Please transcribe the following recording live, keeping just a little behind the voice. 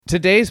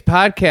Today's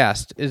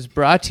podcast is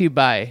brought to you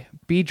by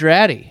B.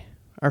 Dratty,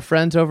 our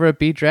friends over at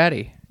B.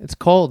 Dratty. It's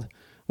cold.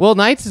 Will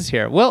Knights is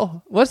here.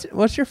 Will,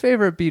 what's your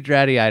favorite B.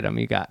 Dratty item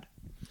you got?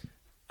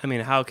 I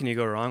mean, how can you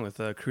go wrong with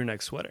a crew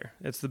neck sweater?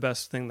 It's the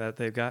best thing that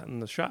they've got in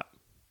the shop.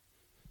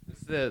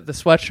 The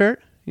sweatshirt?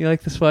 You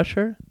like the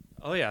sweatshirt?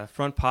 Oh, yeah.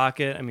 Front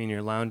pocket. I mean,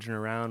 you're lounging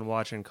around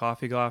watching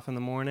coffee go off in the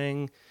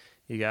morning.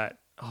 You got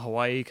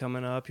Hawaii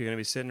coming up. You're going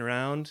to be sitting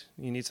around.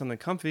 You need something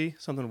comfy,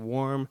 something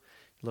warm.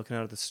 You're looking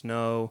out at the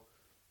snow.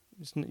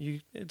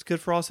 It's good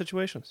for all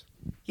situations.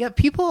 Yeah,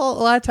 people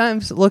a lot of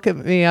times look at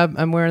me.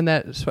 I'm wearing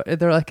that sweater.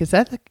 They're like, "Is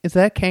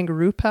that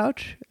kangaroo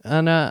pouch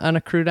on a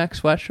crew neck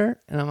sweatshirt?"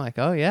 And I'm like,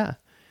 "Oh yeah."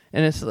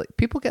 And it's like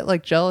people get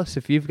like jealous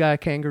if you've got a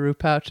kangaroo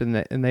pouch and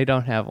they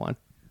don't have one.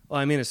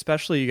 Well, I mean,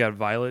 especially you got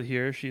Violet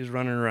here. She's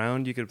running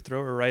around. You could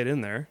throw her right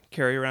in there,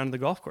 carry her around to the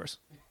golf course.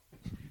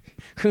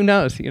 Who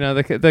knows? You know,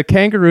 the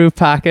kangaroo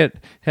pocket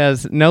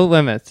has no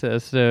limits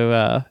as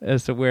to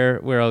where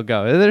it'll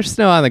go. There's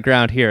snow on the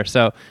ground here,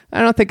 so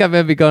I don't think I'm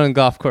going to be going to the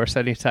golf course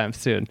anytime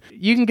soon.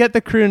 You can get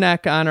the crew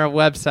neck on our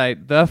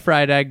website,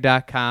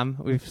 thefriedegg.com.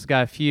 We've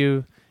got a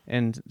few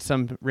and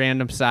some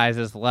random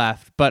sizes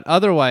left, but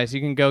otherwise you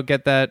can go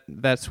get that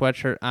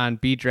sweatshirt on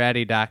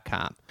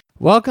bdratty.com.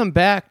 Welcome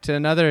back to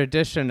another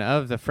edition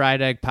of the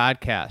Fried Egg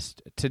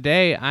Podcast.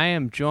 Today I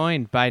am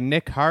joined by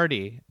Nick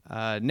Hardy.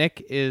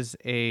 Nick is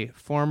a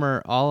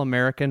former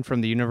All-American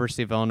from the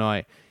University of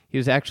Illinois. He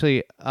was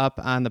actually up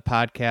on the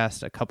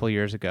podcast a couple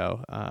years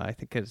ago. I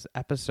think it's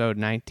episode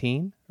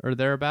 19 or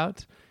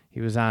thereabouts.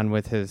 He was on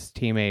with his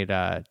teammate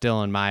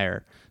Dylan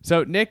Meyer.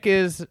 So Nick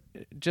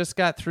just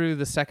got through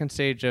the second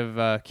stage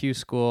of Q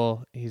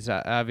School. He's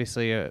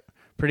obviously a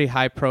pretty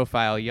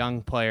high-profile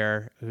young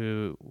player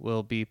who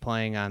will be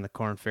playing on the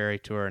Korn Ferry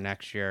Tour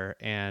next year,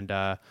 and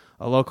a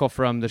local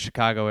from the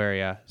Chicago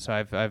area. So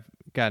I've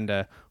gotten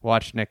to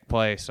watch Nick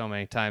play so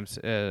many times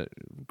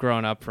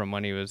growing up from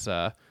when he was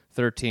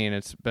 13.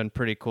 It's been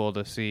pretty cool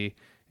to see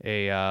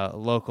a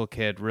local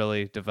kid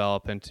really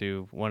develop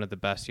into one of the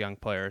best young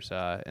players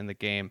in the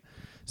game.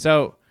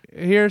 So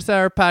here's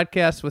our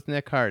podcast with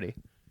Nick Hardy.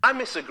 I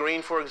miss a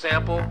green, for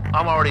example,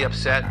 I'm already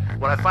upset.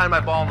 When I find my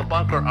ball in the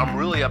bunker, I'm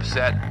really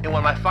upset. And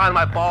when I find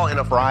my ball in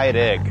a fried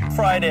egg.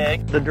 Fried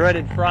egg. The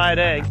dreaded fried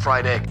egg.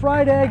 Fried egg.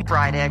 Fried egg.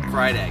 Fried egg.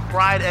 Fried egg.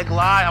 Fried egg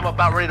lie, I'm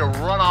about ready to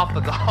run off the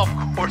golf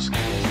course.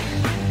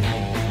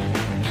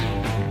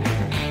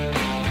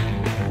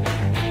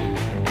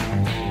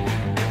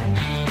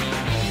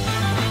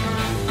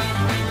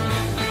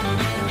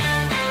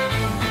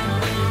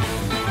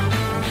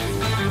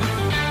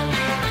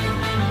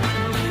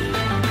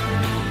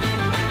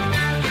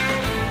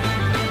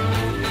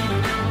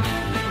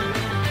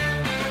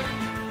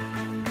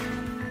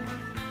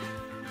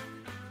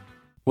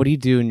 What do you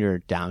do in your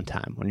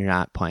downtime when you're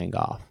not playing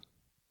golf?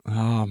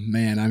 Oh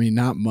man, I mean,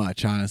 not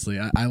much, honestly.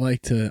 I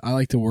like to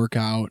work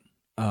out.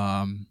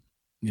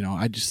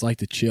 I just like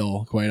to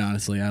chill. Quite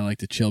honestly, I like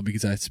to chill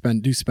because I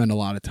do spend a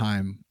lot of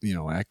time,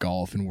 at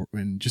golf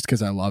and just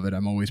because I love it.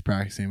 I'm always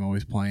practicing. I'm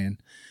always playing.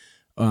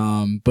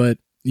 But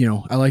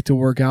I like to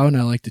work out and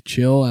I like to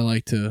chill. I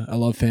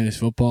love fantasy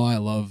football. I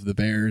love the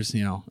Bears.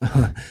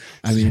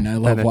 I mean, I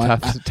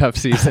love tough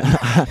season.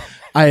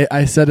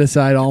 I set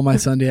aside all my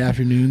Sunday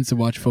afternoons to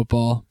watch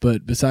football,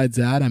 but besides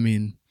that, I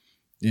mean,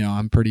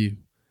 I'm pretty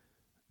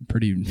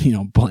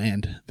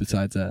bland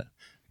besides that.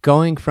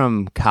 Going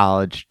from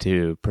college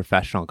to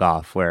professional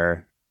golf,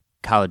 where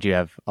college you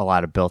have a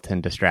lot of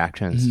built-in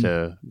distractions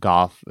to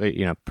golf,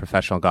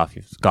 professional golf,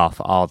 you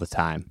golf all the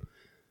time.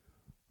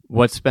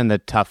 What's been the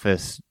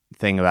toughest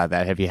thing about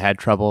that? Have you had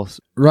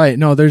troubles? Right.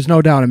 No, there's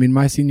no doubt. I mean,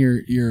 my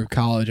senior year of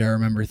college, I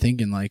remember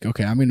thinking like,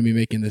 okay, I'm going to be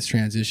making this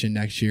transition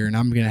next year and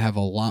I'm going to have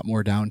a lot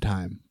more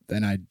downtime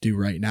than I do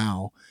right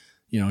now,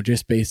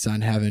 just based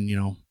on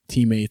having,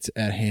 teammates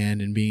at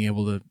hand and being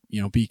able to,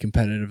 be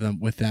competitive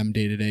with them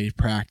day to day,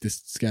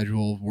 practice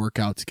schedule,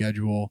 workout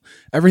schedule,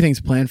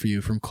 everything's planned for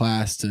you from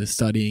class to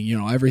studying,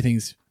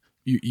 everything's,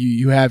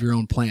 you have your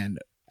own plan,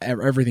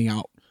 everything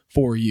out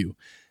for you.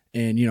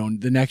 And,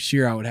 the next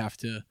year I would have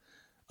to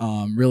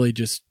really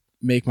just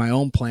make my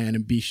own plan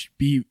and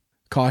be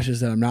cautious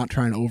that I'm not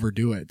trying to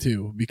overdo it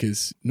too,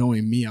 because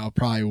knowing me, I'll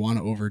probably want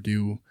to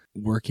overdo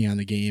working on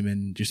the game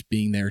and just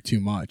being there too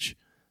much.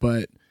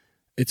 But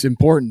it's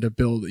important to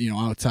build,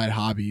 outside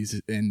hobbies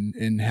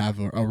and have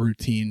a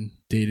routine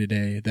day to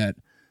day that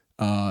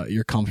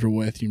you're comfortable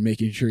with. You're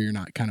making sure you're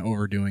not kind of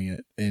overdoing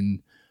it.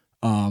 And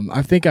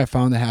I think I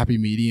found the happy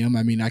medium.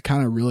 I mean, I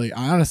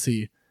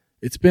honestly,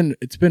 it's been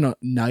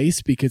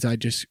nice because I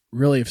just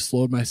really have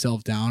slowed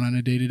myself down on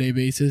a day-to-day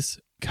basis.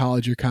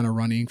 College, you're kind of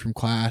running from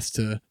class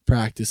to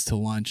practice to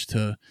lunch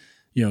to,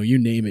 you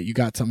name it, you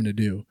got something to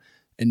do.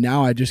 And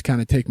now I just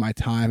kind of take my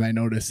time. I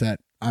notice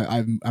that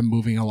I'm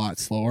moving a lot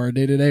slower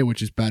day to day,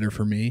 which is better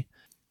for me.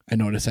 I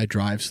notice I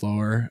drive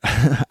slower.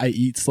 I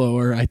eat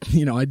slower. I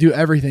do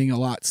everything a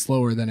lot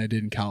slower than I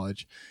did in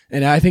college.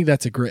 And I think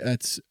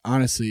that's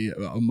honestly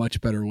a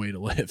much better way to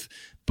live.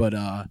 But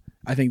I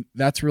think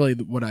that's really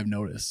what I've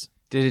noticed.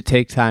 Did it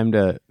take time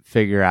to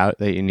figure out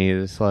that you needed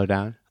to slow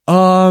down?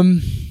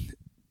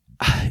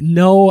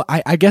 No,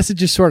 I guess it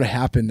just sort of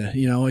happened.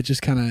 It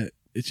just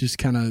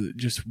kind of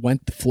just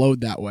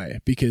flowed that way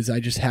because I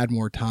just had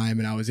more time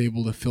and I was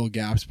able to fill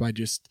gaps by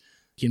just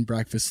eating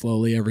breakfast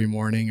slowly every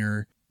morning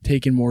or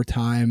taking more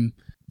time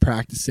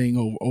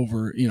practicing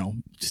over,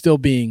 still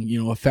being,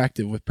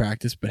 effective with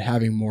practice, but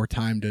having more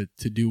time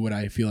to do what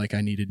I feel like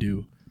I need to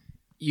do.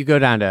 You go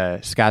down to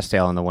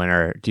Scottsdale in the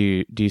winter.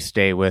 Do you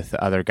stay with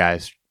other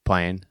guys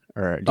playing?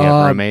 Or do you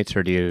have roommates,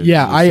 or do you?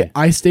 Yeah,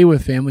 I stay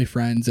with family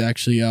friends.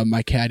 Actually,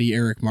 my caddy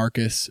Eric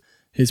Marcus,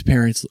 his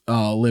parents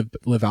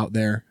live out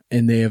there,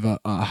 and they have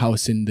a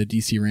house in the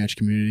DC Ranch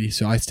community.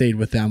 So I stayed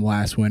with them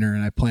last winter,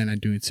 and I plan on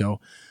doing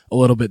so a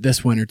little bit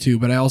this winter too.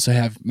 But I also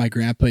have my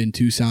grandpa in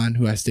Tucson,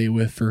 who I stay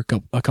with for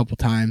a couple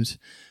times,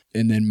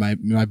 and then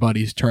my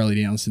buddies Charlie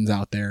Danielson's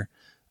out there.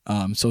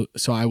 So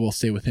I will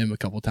stay with him a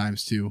couple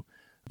times too.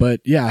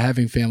 But yeah,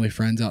 having family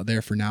friends out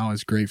there for now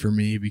is great for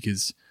me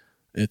because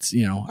it's,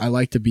 I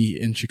like to be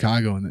in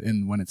Chicago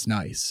and when it's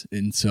nice.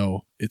 And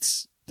so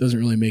doesn't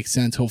really make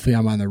sense. Hopefully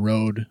I'm on the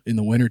road in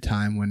the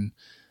wintertime when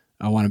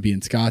I want to be in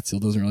Scottsdale.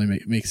 It doesn't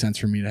really make sense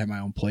for me to have my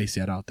own place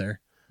yet out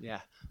there.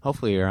 Yeah.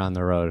 Hopefully you're on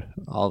the road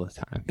all the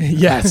time.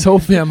 Yes.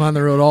 Hopefully I'm on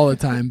the road all the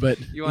time, but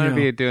you want to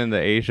be doing the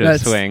Asia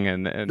swing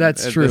and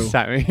that's true. This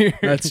time of year.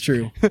 That's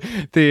true.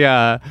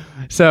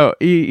 So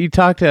you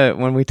talked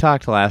when we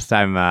talked last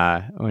time,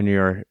 when you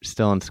were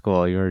still in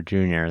school, you were a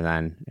junior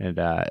then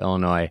at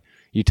Illinois.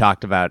 You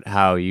talked about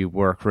how you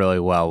work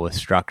really well with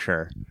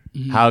structure.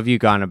 Mm-hmm. How have you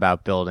gone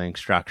about building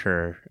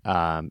structure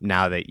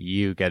now that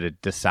you get to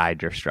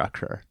decide your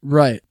structure?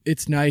 Right.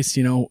 It's nice,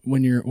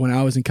 when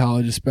I was in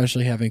college,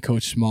 especially having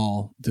Coach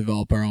Small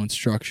develop our own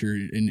structure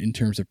in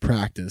terms of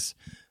practice.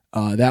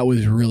 That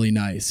was really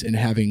nice. And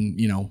having,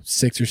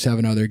 6 or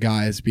 7 other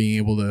guys being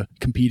able to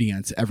compete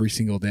against every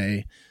single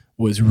day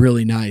was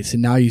really nice.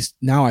 And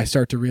now I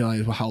start to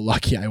realize how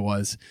lucky I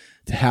was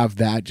to have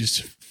that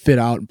just fit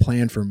out and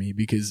plan for me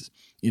because,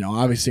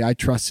 obviously I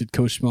trusted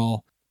Coach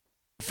Small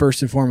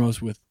first and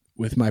foremost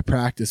with my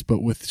practice,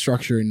 but with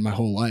structure in my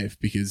whole life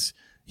because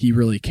he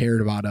really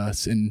cared about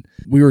us. And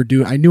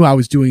I knew I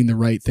was doing the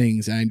right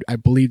things. And I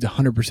believed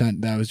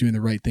 100% that I was doing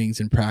the right things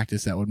in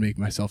practice that would make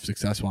myself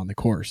successful on the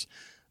course.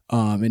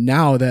 And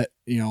now that,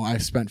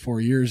 I've spent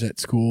 4 years at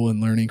school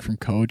and learning from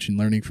coach and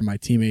learning from my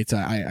teammates,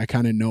 I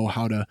kind of know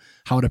how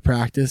to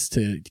practice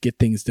to get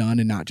things done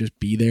and not just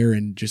be there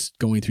and just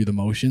going through the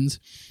motions.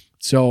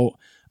 So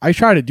I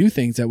try to do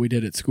things that we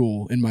did at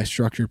school in my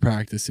structured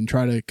practice and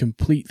try to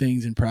complete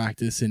things in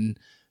practice and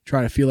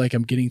try to feel like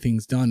I'm getting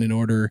things done in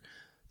order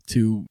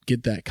to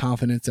get that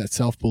confidence, that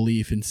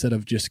self-belief instead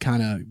of just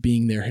kind of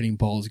being there hitting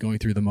balls, going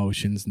through the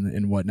motions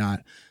and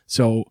whatnot.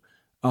 So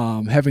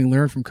having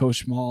learned from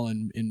Coach Small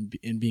and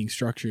being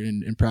structured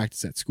in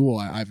practice at school,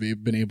 I've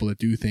been able to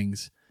do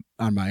things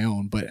on my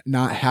own, but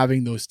not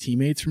having those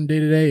teammates from day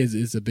to day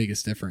is the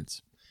biggest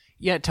difference.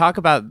 Yeah. Talk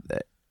about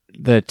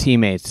the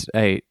teammates.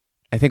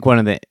 I think one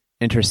of the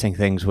interesting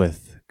things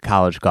with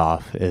college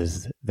golf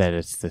is that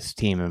it's this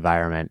team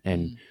environment.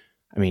 And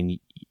I mean,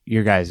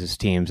 your guys'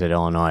 teams at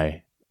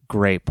Illinois,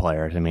 great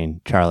players. I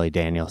mean, Charlie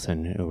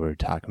Danielson, who we were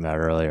talking about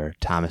earlier,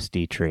 Thomas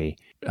Dietrich,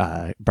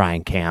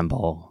 Brian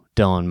Campbell,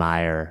 Dylan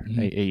Meyer,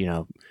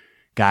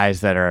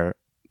 guys that are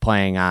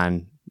playing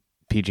on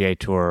PGA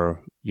Tour,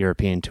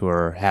 European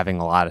Tour, having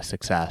a lot of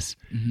success.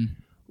 Mm-hmm.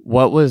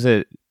 What was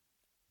the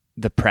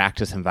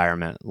practice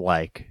environment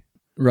like?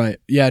 Right.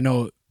 Yeah,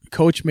 no,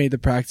 Coach made the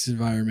practice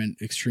environment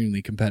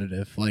extremely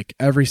competitive. Like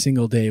every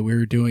single day we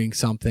were doing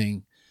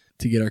something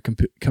to get our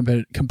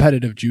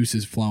competitive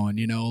juices flowing,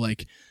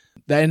 like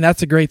that. And that's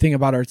the great thing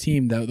about our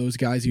team, that those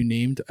guys you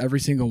named, every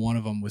single one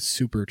of them was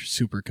super,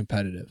 super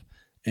competitive.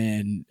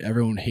 And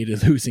everyone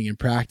hated losing in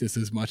practice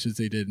as much as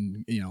they did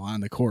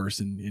on the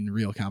course and in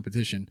real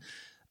competition.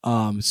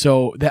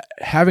 So that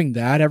having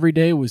that every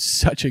day was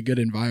such a good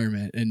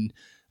environment. And,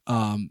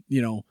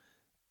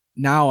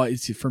 now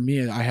for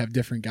me, I have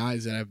different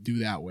guys that I do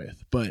that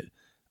with, but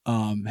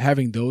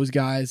having those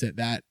guys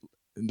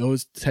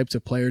those types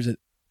of players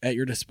at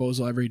your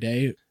disposal every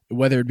day,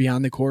 whether it be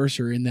on the course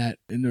or in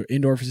the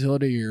indoor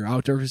facility or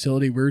outdoor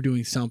facility, we're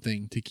doing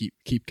something to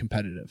keep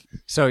competitive.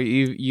 So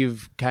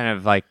you've kind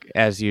of like,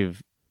 as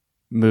you've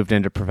moved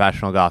into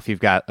professional golf, you've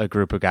got a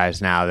group of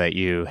guys now that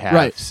you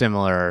have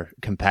similar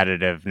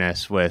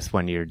competitiveness with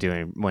when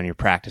you're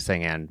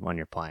practicing and when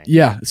you're playing.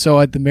 Yeah. So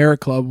at the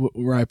Merit Club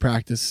where I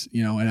practice,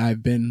 and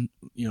I've been,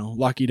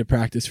 lucky to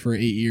practice for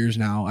 8 years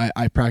now.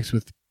 I practice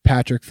with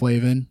Patrick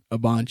Flavin a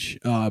bunch,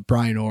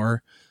 Brian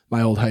Orr,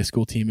 my old high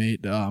school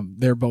teammate.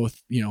 They're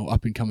both,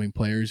 up and coming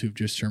players who've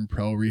just turned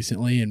pro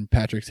recently, and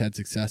Patrick's had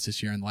success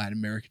this year on the Latin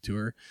America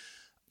Tour.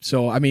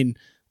 So, I mean,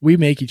 we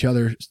make each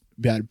other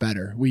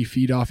better. We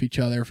feed off each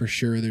other for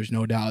sure. There's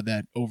no doubt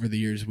that over the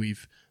years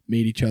we've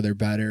made each other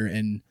better,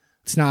 and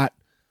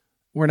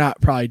we're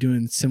not probably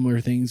doing similar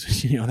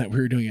things, that we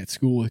were doing at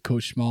school with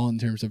Coach Small in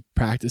terms of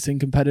practicing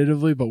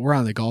competitively, but we're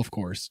on the golf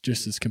course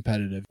just as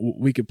competitive.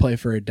 We could play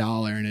for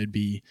 $1 and it'd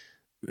be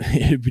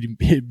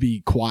it'd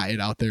be quiet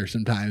out there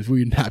sometimes. We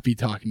would not be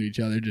talking to each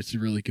other, just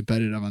really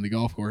competitive on the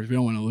golf course. We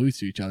don't want to lose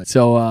to each other.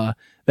 So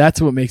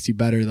that's what makes you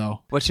better,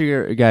 though. What's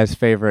your guys'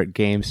 favorite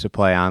games to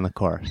play on the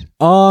course?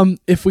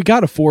 If we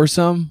got a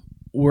foursome,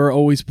 we're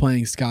always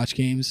playing Scotch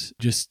games,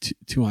 just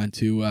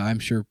 2-on-2. I'm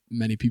sure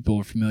many people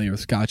are familiar with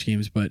Scotch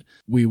games, but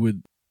we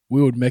would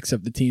mix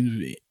up the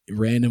teams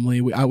randomly.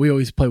 We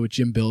always play with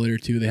Jim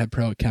Billiter too. They had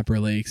pro at Kemper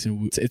Lakes,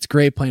 and it's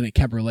great playing at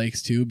Kemper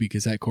Lakes too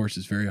because that course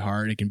is very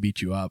hard. It can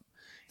beat you up,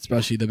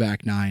 especially the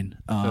back nine.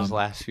 Those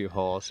last few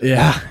holes.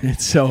 Yeah,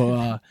 it's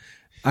so.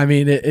 I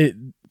mean, it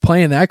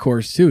playing that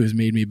course too has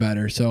made me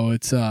better. So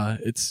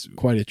it's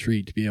quite a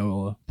treat to be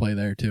able to play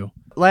there too.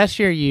 Last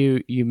year,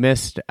 you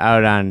missed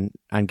out on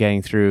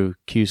getting through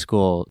Q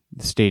School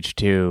Stage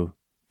 2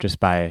 just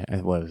by,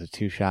 what was it,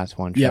 2 shots,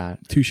 1 shot?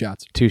 2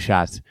 shots. 2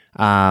 shots.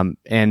 And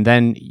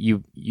then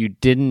you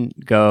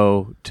didn't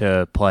go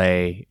to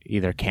play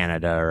either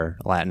Canada or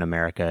Latin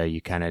America.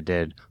 You kind of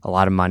did a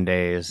lot of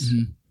Mondays,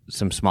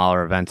 some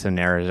smaller events in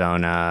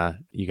Arizona.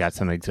 You got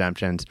some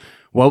exemptions.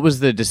 What was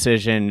the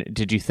decision?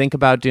 Did you think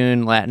about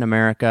doing Latin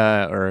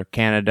America or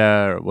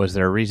Canada? Or was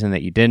there a reason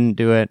that you didn't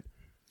do it?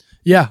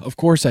 Yeah, of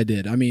course I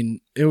did. I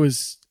mean, it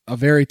was a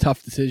very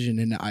tough decision,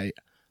 and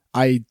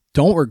I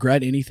don't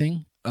regret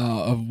anything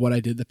of what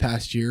I did the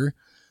past year.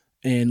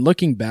 And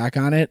looking back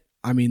on it,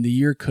 I mean, the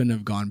year couldn't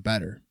have gone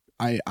better.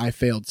 I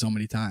failed so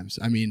many times.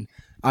 I mean,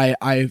 I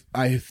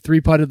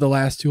 3-putted the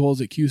last 2 holes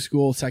at Q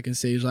School, second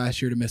stage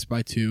last year to miss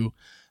by 2.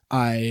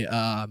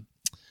 I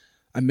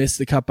missed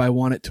the cut by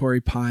 1 at Torrey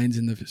Pines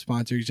in the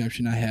sponsor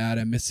exemption I had.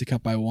 I missed the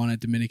cut by 1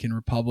 at Dominican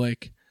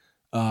Republic.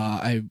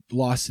 I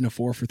lost in a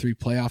 4-for-3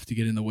 playoff to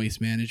get in the waste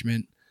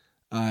management.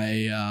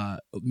 I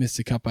missed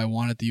the cut by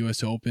 1 at the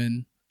U.S.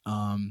 Open.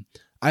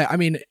 I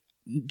mean,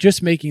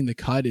 just making the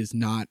cut is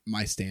not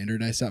my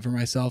standard I set for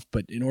myself,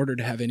 but in order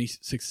to have any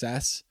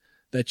success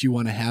that you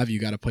want to have, you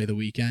got to play the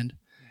weekend.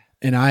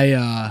 And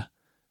I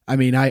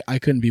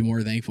couldn't be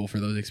more thankful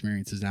for those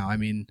experiences now. I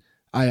mean,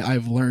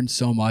 I've learned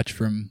so much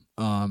from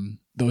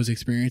those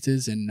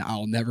experiences, and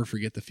I'll never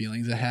forget the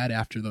feelings I had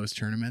after those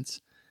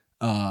tournaments.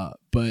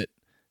 But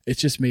it's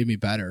just made me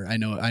better. I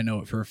know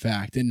it for a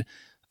fact. And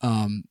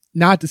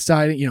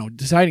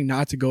deciding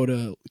not to go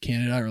to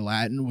Canada or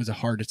Latin was a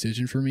hard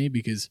decision for me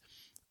because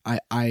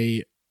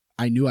I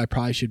knew I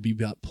probably should be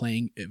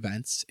playing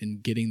events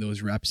and getting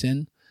those reps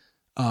in.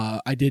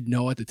 I did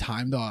know at the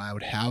time though I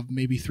would have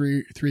maybe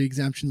three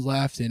exemptions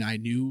left, and I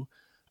knew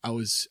I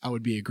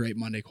would be a great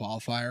Monday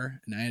qualifier,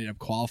 and I ended up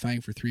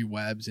qualifying for 3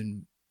 webs,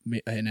 and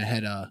I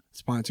had a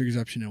sponsor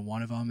exemption in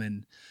one of them,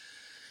 and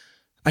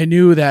I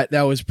knew that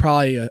was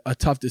probably a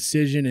tough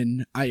decision,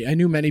 and I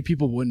knew many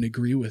people wouldn't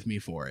agree with me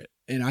for it,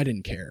 and I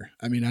didn't care.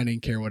 I mean, I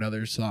didn't care what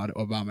others thought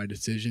about my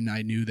decision.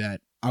 I knew that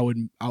I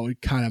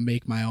would kind of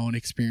make my own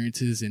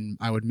experiences, and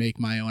I would make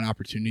my own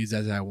opportunities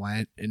as I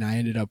went, and I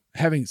ended up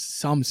having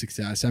some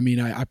success. I mean,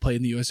 I played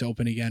in the U.S.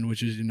 Open again,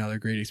 which is another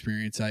great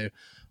experience. I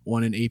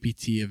won an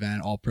APT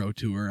event, All Pro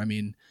Tour. I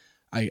mean,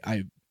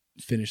 I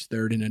finished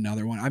 3rd in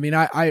another one. I mean,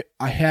 I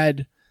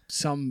had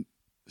some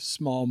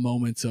small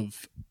moments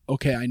of,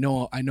 okay, I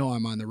know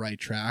I'm on the right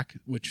track,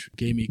 which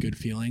gave me good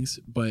feelings,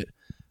 but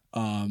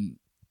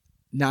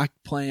not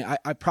playing,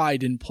 I probably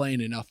didn't play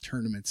in enough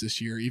tournaments this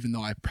year, even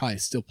though I probably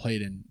still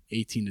played in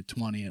 18 to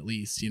 20 at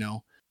least,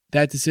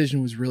 That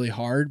decision was really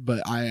hard,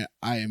 but I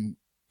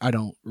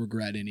don't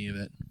regret any of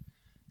it.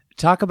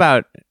 Talk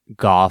about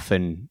golf,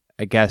 and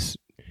I guess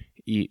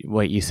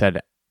what you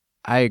said,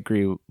 I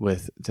agree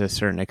with to a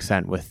certain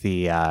extent with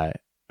the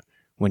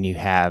when you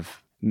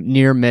have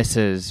near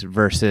misses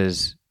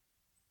versus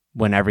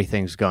when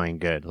everything's going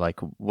good, like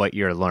what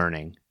you're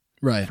learning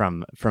right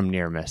from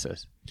near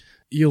misses.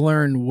 You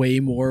learn way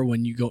more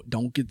when you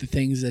don't get the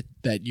things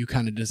that you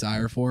kind of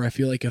desire for. I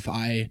feel like if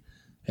I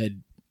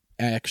had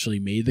actually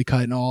made the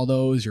cut in all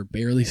those, or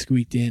barely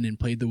squeaked in and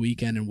played the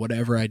weekend and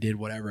whatever I did,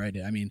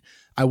 I mean,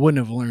 I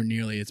wouldn't have learned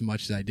nearly as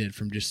much as I did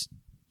from just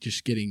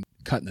getting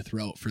cut in the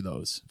throat for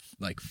those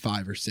like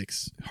 5 or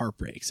 6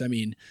 heartbreaks. I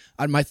mean,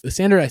 the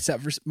standard I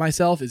set for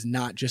myself is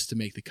not just to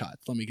make the cut.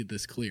 Let me get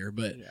this clear,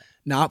 but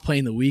not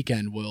playing the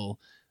weekend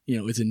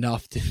is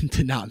enough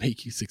to not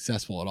make you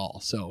successful at all.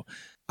 So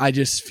I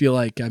just feel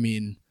like, I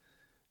mean,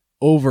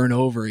 over and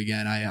over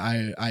again,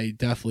 I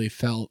definitely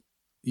felt,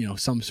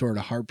 some sort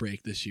of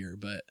heartbreak this year,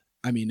 but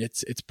I mean,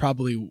 it's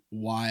probably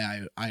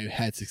why I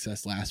had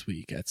success last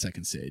week at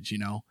second stage,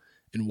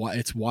 and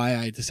why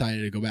I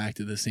decided to go back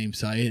to the same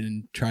site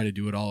and try to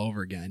do it all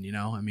over again.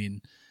 I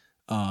mean,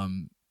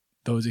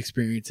 those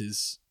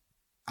experiences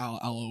I'll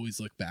always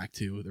look back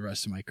to the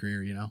rest of my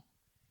career,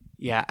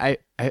 Yeah. I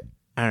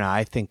don't know.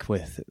 I think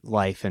with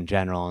life in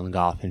general and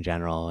golf in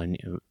general, and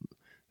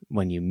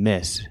when you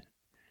miss,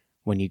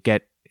 when you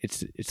get,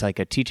 it's like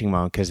a teaching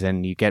moment, because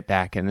then you get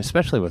back, and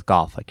especially with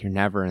golf, like you're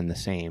never in the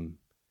same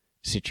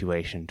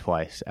situation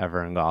twice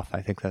ever in golf.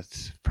 I think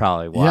that's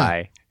probably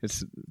why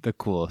it's the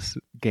coolest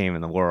game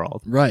in the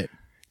world. Right.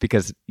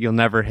 because you'll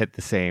never hit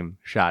the same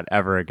shot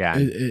ever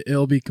again.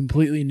 It'll be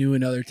completely new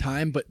another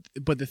time.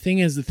 But the thing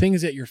is, the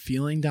things that you're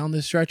feeling down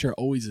the stretch are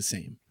always the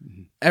same.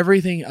 Mm-hmm.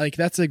 Everything, like,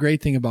 that's the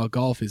great thing about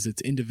golf is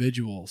it's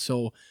individual.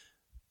 So,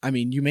 I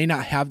mean, you may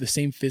not have the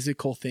same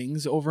physical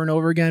things over and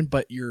over again,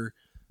 but your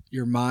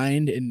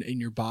mind and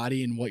your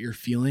body and what you're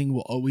feeling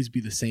will always be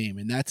the same.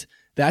 And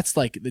that's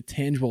like the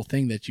tangible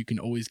thing that you can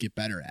always get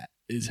better at,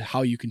 is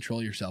how you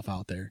control yourself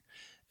out there.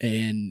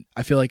 And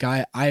I feel like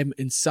I'm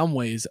in some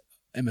ways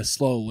am a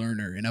slow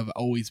learner, and I've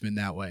always been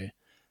that way.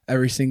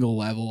 Every single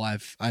level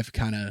I've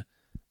kind of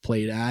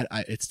played at,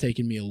 it's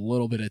taken me a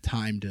little bit of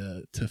time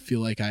to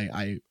feel like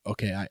I'm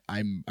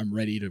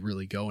ready to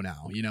really go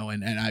now, you know.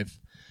 And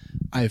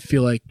I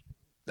feel like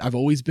I've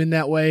always been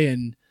that way,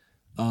 and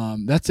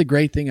that's a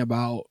great thing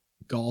about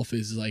golf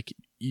is like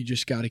you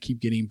just got to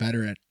keep getting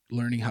better at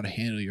learning how to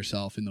handle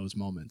yourself in those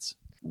moments.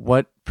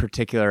 What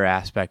particular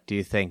aspect do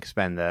you think's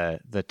been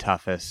the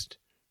toughest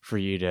for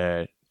you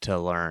to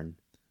learn,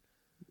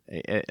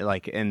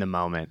 like in the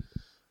moment?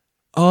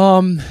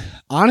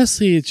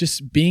 Honestly, it's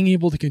just being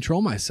able to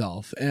control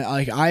myself. And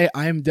like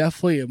I'm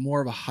definitely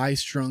more of a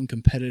high-strung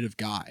competitive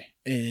guy.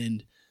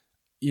 And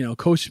you know,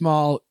 Coach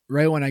Small,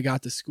 right when I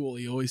got to school,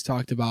 he always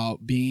talked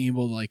about being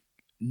able to like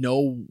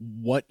know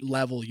what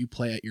level you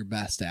play at your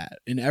best at.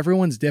 And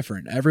everyone's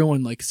different.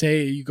 Everyone, like,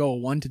 say you go a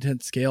 1 to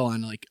 10 scale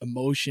on like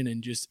emotion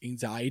and just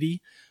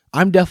anxiety.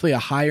 I'm definitely a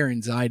higher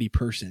anxiety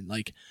person.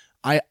 Like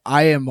I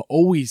am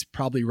always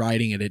probably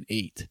riding at an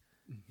 8.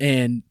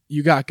 And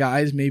you got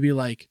guys maybe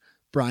like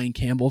Brian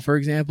Campbell, for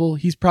example,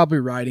 he's probably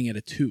riding at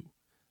a 2.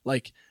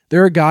 Like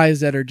there are guys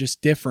that are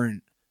just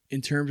different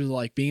in terms of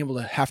like being able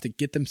to have to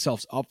get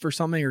themselves up for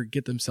something or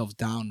get themselves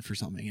down for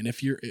something. And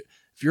if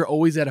you're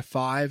always at a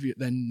 5,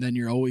 then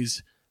you're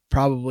always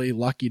probably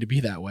lucky to be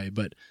that way.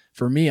 But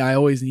for me, I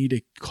always need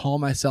to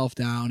calm myself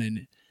down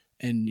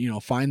and you know,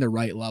 find the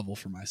right level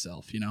for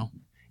myself, you know?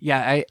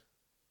 Yeah,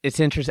 it's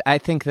interesting. I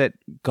think that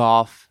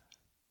golf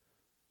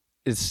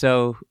is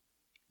so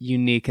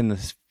unique in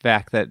the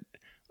fact that,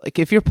 like,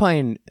 if you're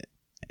playing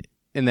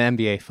in the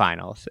NBA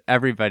Finals,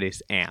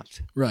 everybody's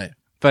amped. Right.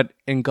 But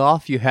in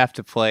golf, you have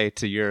to play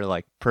to your,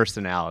 like,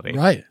 personality.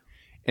 Right.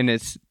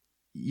 And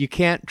you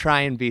can't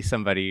try and be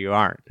somebody you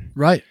aren't.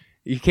 Right.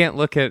 You can't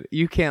look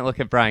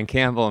at Brian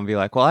Campbell and be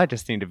like, well, I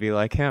just need to be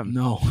like him.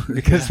 No.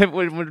 Because it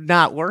would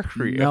not work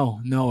for you.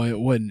 No, it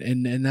wouldn't.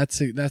 And that's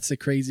the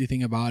crazy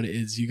thing about it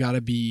is you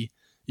gotta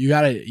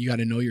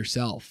know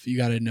yourself. You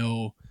gotta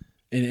know,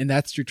 and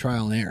that's your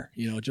trial and error,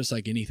 you know, just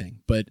like anything.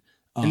 But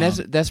and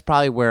that's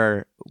probably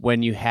where,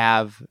 when you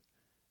have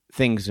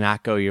things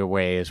not go your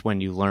way, is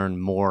when you learn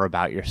more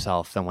about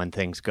yourself than when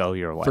things go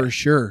your way. For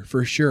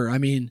sure. I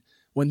mean,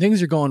 when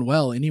things are going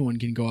well, anyone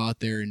can go out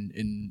there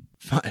and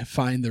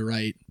find the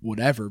right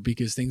whatever,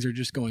 because things are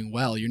just going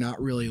well. You're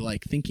not really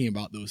like thinking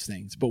about those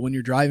things. But when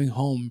you're driving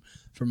home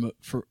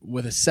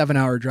with a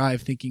 7-hour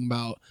drive, thinking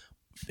about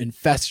and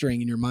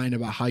festering in your mind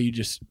about how you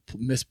just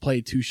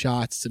misplayed 2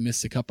 shots to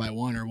miss the cut by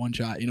 1 or 1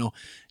 shot, you know,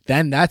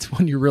 then that's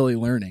when you're really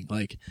learning.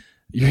 Like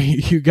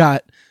you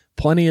got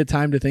plenty of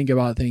time to think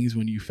about things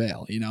when you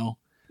fail, you know.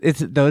 It's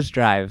those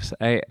drives.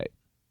 A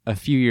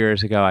few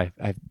years ago,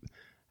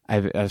 I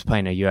was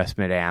playing a U.S.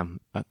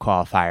 Mid-Am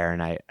qualifier,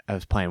 and I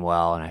was playing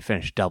well, and I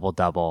finished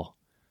double-double,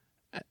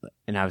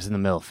 and I was in the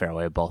middle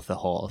fairway of both the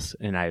holes,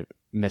 and I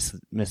missed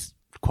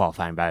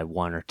qualifying by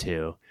 1 or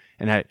 2,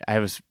 and I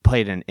was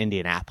played in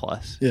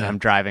Indianapolis, and I'm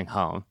driving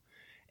home,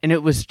 and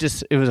it was a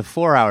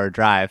 4-hour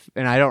drive,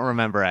 and I don't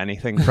remember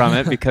anything from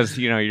it because,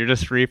 you know, you're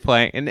just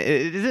replaying, and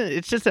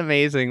it's just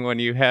amazing when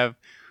you have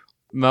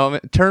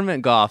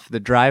tournament golf, the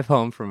drive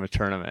home from a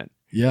tournament.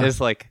 Yeah.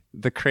 Is like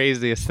the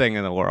craziest thing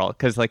in the world,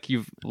 because like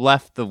you've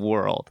left the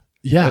world,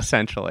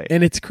 essentially.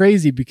 And it's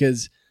crazy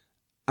because,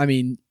 I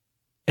mean,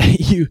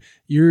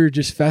 you're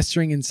just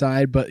festering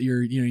inside, but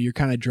you're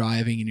kind of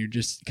driving and you're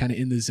just kind of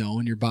in the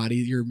zone. Your body,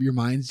 your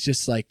mind's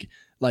just like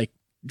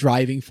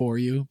driving for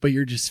you, but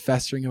you're just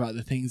festering about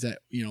the things that,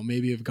 you know,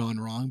 maybe have gone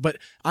wrong. But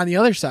on the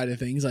other side of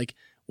things, like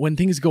when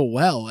things go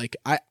well, like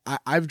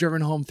I've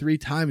driven home 3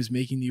 times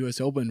making the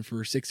U.S. Open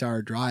for a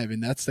 6-hour drive,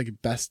 and that's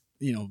like best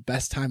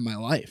time of my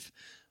life.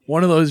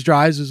 One of those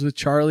drives was with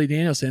Charlie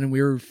Danielson, and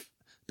we were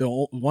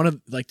 2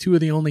 of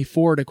the only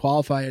 4 to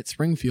qualify at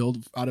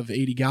Springfield out of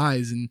 80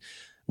 guys, and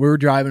we were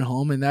driving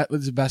home, and that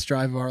was the best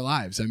drive of our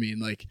lives. I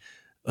mean, like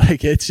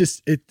it's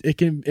just it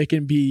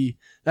can be.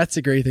 That's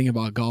the great thing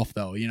about golf,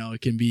 though. You know,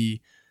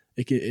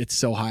 it's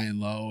so high and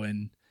low,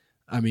 and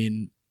I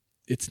mean,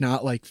 it's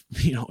not like,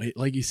 you know,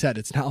 like you said,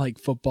 it's not like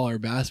football or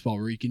basketball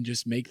where you can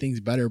just make things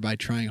better by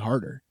trying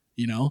harder.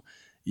 You know,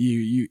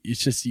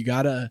 it's just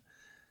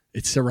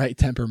it's the right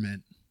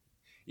temperament.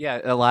 Yeah,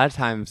 a lot of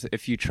times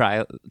if you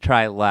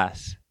try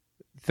less,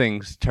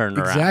 things turn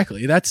around.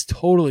 Exactly. That's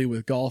totally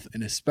with golf,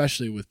 and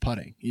especially with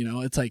putting. You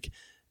know, it's like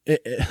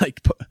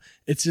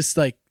it's just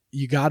like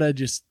you gotta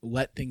just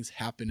let things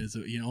happen.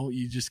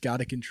 You just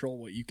gotta control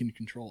what you can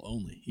control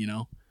only. You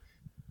know,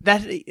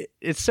 that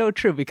it's so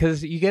true,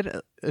 because you get,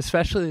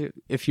 especially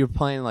if you're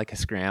playing like a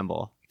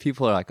scramble,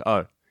 people are like,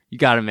 oh, you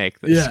got to make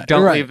this. Yeah,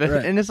 Don't right, leave it.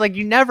 right. And it's like,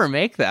 you never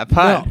make that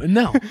putt.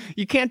 No.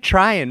 You can't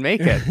try and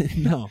make it.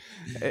 No.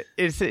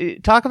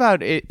 Talk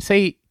about it.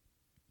 Say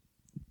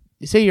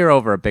you're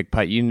over a big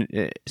putt. You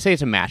say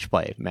it's a match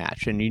play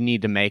match, and you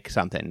need to make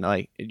something.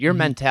 Like your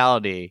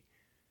mentality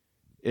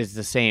is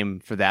the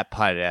same for that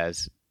putt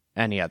as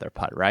any other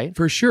putt, right?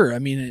 For sure. I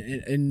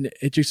mean, and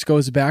it just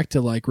goes back to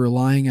like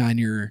relying on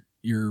your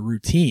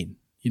routine,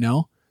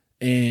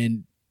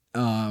 and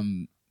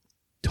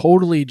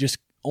totally just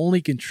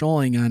only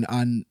controlling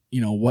on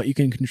what you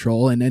can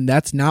control, and then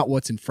that's not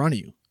what's in front of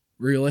you.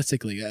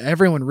 Realistically,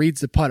 everyone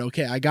reads the putt.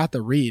 Okay, I got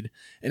the read,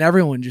 and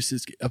everyone just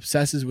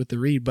obsesses with the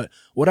read. But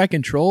what I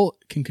can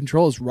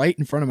control is right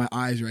in front of my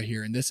eyes right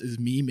here, and this is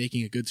me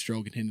making a good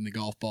stroke and hitting the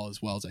golf ball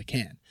as well as I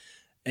can.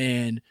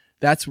 And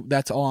that's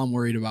all I'm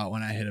worried about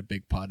when I hit a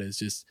big putt. Is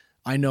just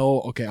I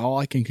know, okay, all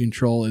I can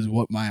control is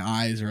what my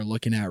eyes are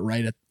looking at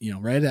right at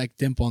that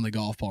dimple on the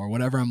golf ball or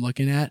whatever I'm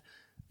looking at.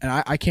 And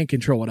I can't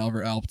control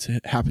whatever else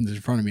happens in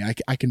front of me.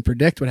 I can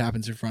predict what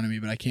happens in front of me,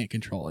 but I can't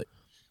control it.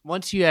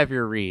 Once you have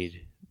your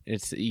read,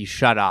 you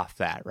shut off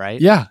that,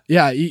 right? Yeah.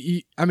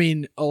 I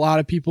mean, a lot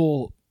of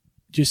people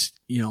just,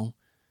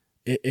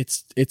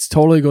 it's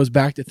totally goes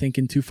back to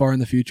thinking too far in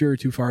the future or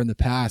too far in the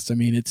past. I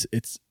mean, it's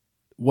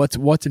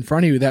what's in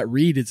front of you. That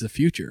read is the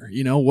future.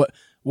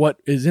 What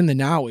is in the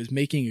now is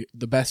making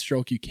the best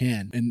stroke you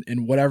can,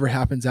 and whatever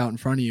happens out in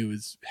front of you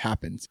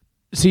happens.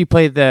 So you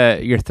played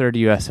your third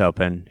U.S.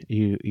 Open.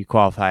 You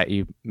qualified.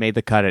 You made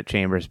the cut at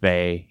Chambers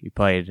Bay. You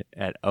played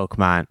at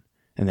Oakmont,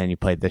 and then you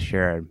played this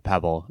year at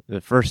Pebble. The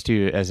first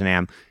two as an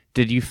AM.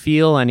 Did you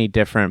feel any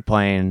different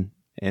playing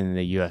in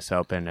the U.S.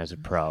 Open as a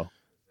pro?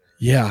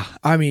 Yeah,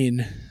 I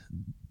mean,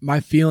 my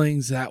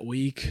feelings that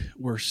week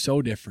were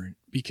so different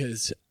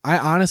because I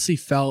honestly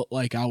felt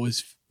like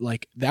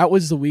that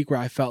was the week where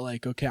I felt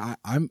like, okay,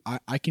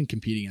 I can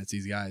compete against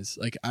these guys.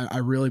 Like I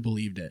really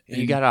believed it. And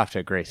you got off to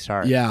a great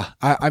start. Yeah.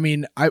 I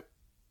mean,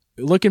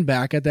 looking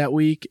back at that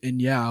week,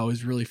 and I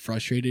was really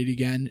frustrated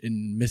again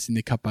and missing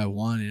the cut by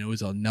one. And it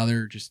was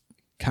another just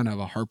kind of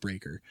a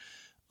heartbreaker.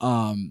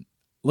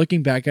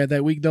 Looking back at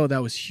that week though,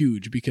 that was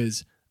huge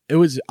because it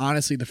was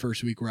honestly the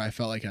first week where I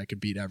felt like I could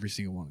beat every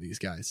single one of these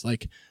guys.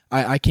 Like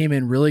I came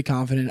in really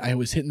confident. I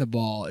was hitting the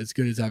ball as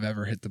good as I've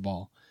ever hit the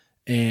ball.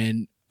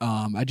 And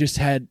I just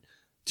had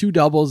 2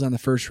 doubles on the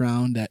first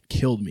round that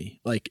killed me.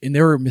 And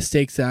there were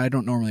mistakes that I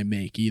don't normally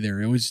make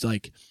either. It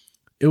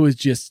was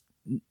just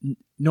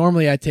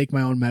normally I take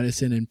my own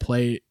medicine and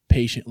play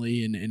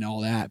patiently and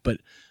all that.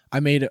 But I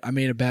made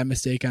a bad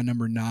mistake on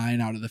number 9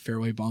 out of the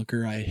fairway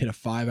bunker. I hit a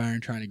 5-iron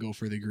trying to go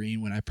for the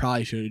green when I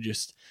probably should have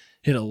just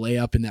hit a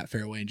layup in that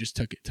fairway and just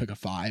took a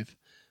 5.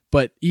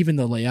 But even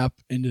the layup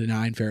into the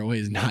 9 fairway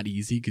is not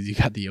easy because you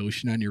got the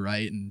ocean on your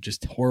right and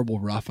just horrible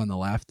rough on the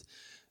left.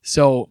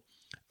 So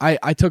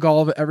I took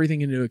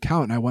everything into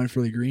account, and I went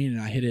for the green,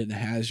 and I hit it in the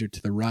hazard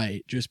to the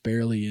right, just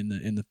barely in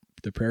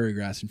the prairie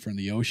grass in front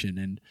of the ocean,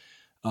 and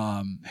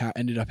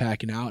ended up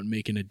hacking out and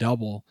making a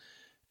double.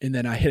 And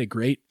then I hit a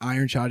great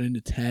iron shot into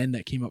 10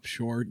 that came up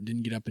short and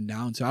didn't get up and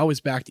down. So I was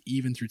back to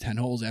even through 10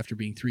 holes after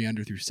being 3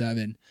 under through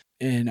 7.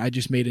 And I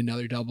just made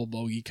another double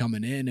bogey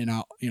coming in. And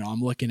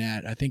I'm looking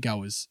at, I think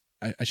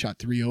I shot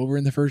 3 over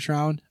in the first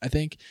round, I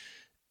think,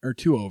 or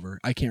 2 over.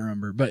 I can't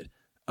remember. But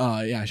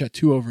I shot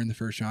 2 over in the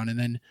first round. And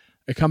then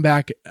I come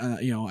back,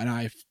 and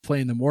I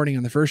play in the morning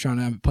on the first round.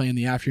 And I'm playing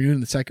the afternoon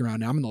in the second round.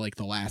 Now I'm in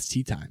the last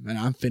tee time. And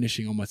I'm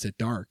finishing almost at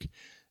dark.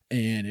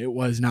 And it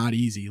was not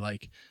easy.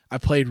 I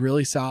played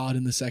really solid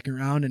in the second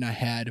round, and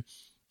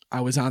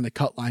I was on the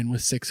cut line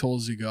with 6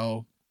 holes to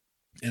go,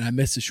 and I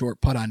missed a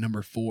short putt on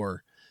number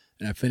 4,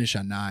 and I finished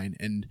on 9.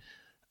 And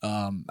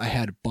I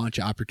had a bunch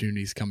of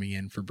opportunities coming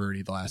in for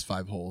birdie the last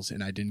 5 holes,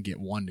 and I didn't get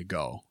one to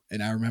go.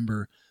 And I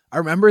remember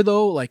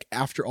though,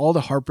 after all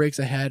the heartbreaks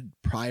I had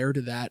prior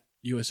to that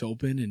U.S.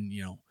 Open, and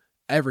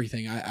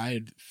everything, I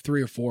had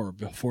 3 or 4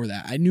 before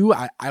that. I knew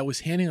I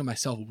was handling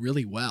myself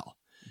really well.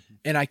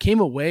 And I came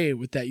away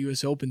with that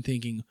U.S. Open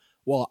thinking,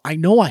 well, I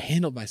know I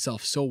handled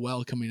myself so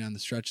well coming down the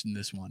stretch in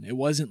this one. It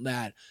wasn't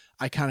that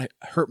I kind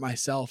of hurt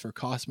myself or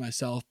cost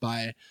myself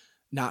by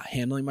not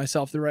handling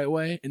myself the right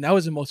way. And that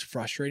was the most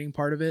frustrating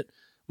part of it,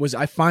 was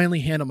I finally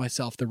handled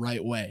myself the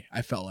right way,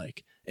 I felt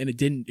like. And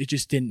it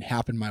just didn't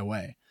happen my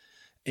way.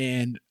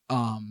 And,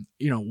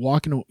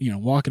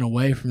 walking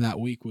away from that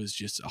week was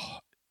just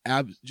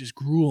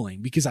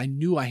grueling because I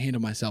knew I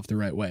handled myself the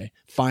right way,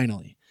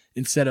 finally,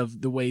 instead of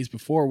the ways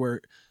before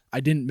where I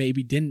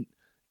didn't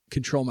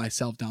control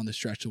myself down the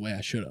stretch the way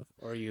I should have.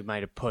 Or you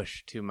might have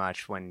pushed too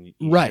much when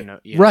right.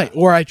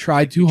 Or I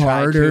tried too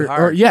hard.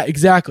 Or yeah,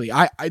 exactly.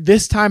 I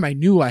this time I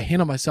knew I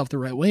handled myself the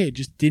right way. It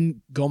just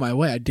didn't go my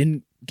way. I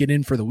didn't get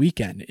in for the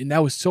weekend. And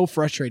that was so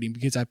frustrating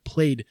because I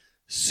played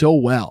so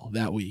well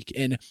that week.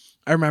 And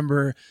I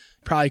remember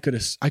I probably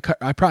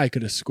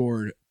could have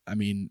scored. I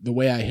mean, the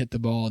way I hit the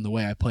ball and the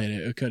way I played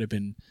it, it could have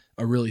been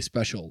a really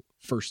special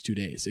first 2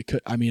 days. It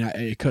could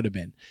have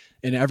been,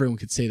 and everyone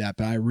could say that,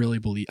 but I really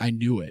believe I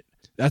knew it.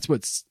 That's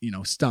what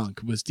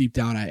stunk was deep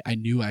down. I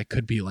knew I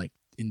could be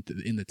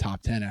in the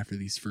top 10 after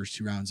these first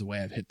 2 rounds, the way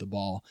I've hit the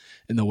ball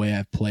and the way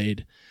I've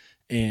played.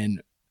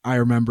 And I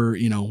remember,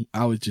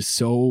 I was just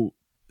so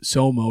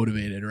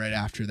motivated right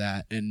after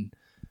that. And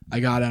I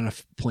got on a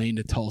plane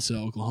to Tulsa,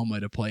 Oklahoma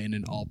to play in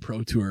an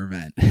all-pro tour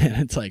event.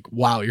 And it's like,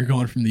 wow, you're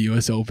going from the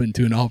U.S. Open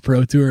to an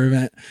all-pro tour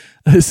event.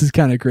 This is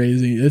kind of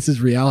crazy. This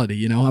is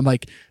reality. I'm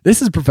like,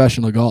 this is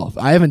professional golf.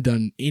 I haven't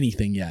done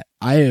anything yet.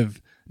 I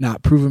have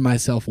not proven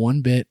myself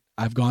one bit.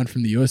 I've gone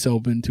from the U.S.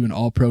 Open to an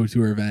all-pro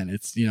tour event.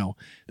 It's,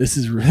 this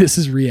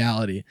is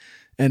reality.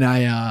 And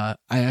I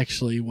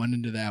actually went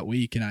into that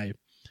week and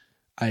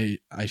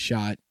I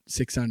shot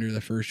 6 under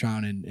the first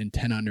round and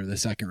 10 under the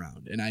second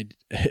round. And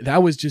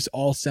that was just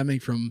all stemming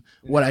from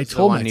what I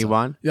told myself. You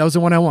won? That was the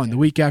one I won the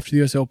week after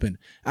the US Open.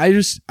 I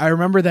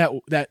remember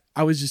that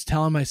I was just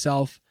telling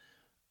myself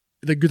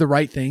the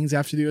right things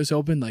after the US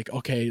Open. Like,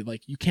 okay,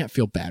 like you can't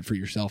feel bad for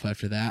yourself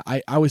after that.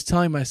 I was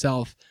telling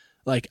myself,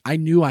 like, I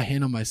knew I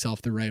handled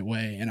myself the right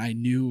way, and I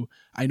know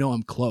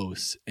I'm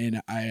close.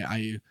 And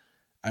I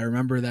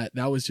remember that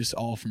was just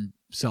all from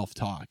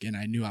self-talk, and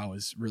I knew I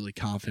was really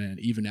confident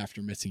even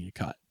after missing a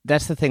cut.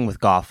 That's the thing with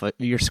golf.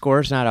 Your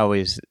score's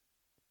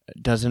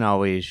doesn't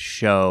always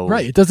show.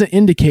 Right. It doesn't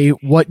indicate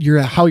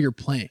how you're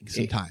playing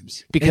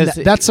sometimes. Because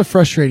that's the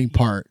frustrating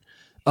part.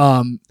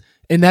 And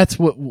that's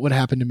what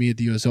happened to me at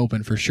the US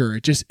Open for sure.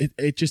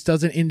 It just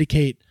doesn't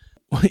indicate,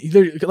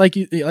 like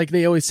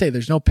they always say,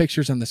 there's no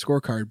pictures on the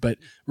scorecard, but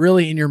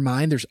really in your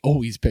mind, there's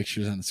always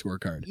pictures on the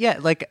scorecard. Yeah,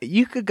 like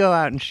you could go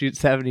out and shoot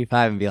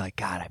 75 and be like,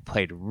 God, I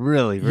played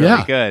really,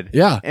 really good.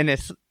 Yeah.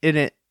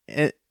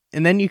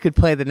 And then you could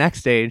play the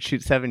next day and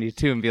shoot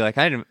 72 and be like,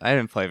 I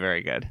didn't play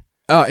very good.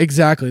 Oh,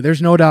 exactly.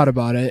 There's no doubt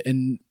about it.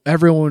 And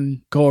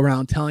everyone go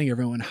around telling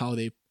everyone how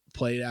they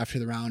played after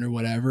the round or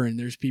whatever. And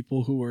there's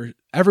people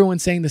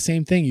everyone's saying the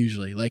same thing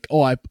usually. Like,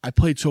 oh, I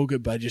played so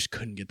good, but I just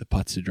couldn't get the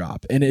putts to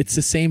drop. And it's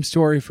the same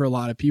story for a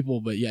lot of people,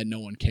 but yet no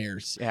one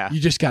cares. Yeah. You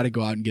just got to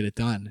go out and get it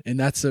done. And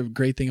that's the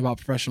great thing about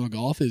professional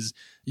golf is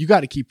you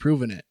got to keep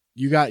proving it.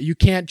 You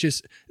can't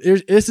just,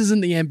 this isn't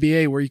the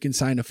NBA where you can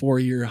sign a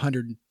 4-year,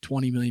 $120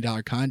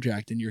 million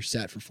contract and you're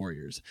set for 4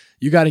 years.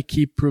 You got to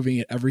keep proving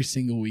it every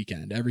single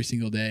weekend, every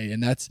single day.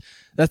 And that's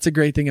the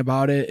great thing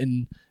about it.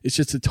 And it's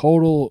just a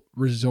total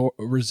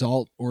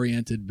result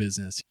oriented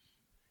business.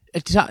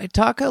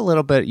 Talk a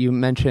little bit, you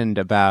mentioned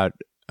about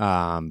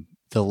the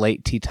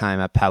late tee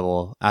time at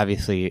Pebble.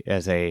 Obviously,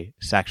 as a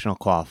sectional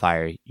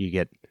qualifier, you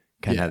get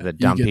kind of the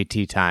dumpy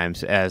tee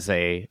times. As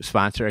a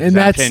sponsor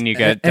exemption, you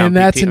get dumpy and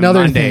that's tee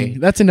another Monday. thing.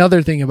 That's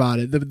another thing about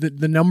it.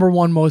 The number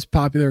one most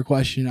popular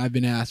question I've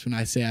been asked when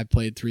I say I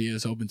played 3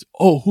 US Opens,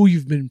 who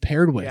you've been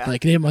paired with? Yeah.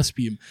 Like, it must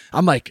be.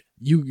 I'm like,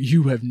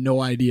 you have no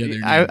idea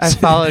their names. I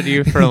followed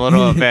you for a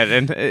little bit,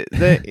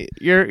 and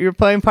your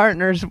playing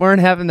partners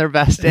weren't having their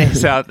best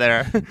days out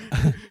there.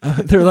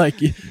 They're like,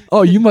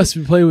 oh, you must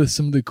be playing with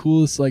some of the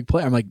coolest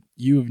players. I'm like,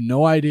 you have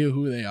no idea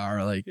who they are.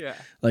 I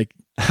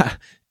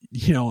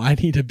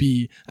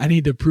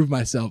need to prove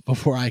myself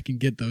before I can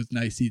get those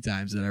nice tee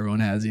times that everyone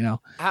has,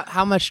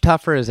 How much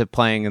tougher is it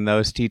playing in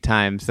those tee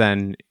times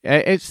than,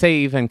 say,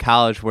 even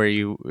college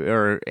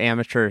or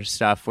amateur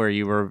stuff where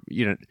you were,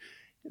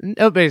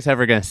 nobody's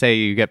ever going to say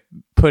you get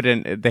put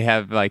in, they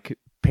have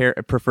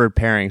preferred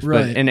pairings,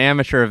 right. But in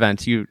amateur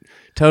events, you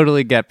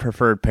totally get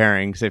preferred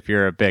pairings if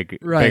you're a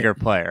bigger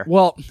player.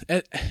 Well,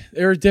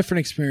 there are different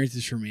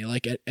experiences for me.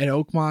 Like at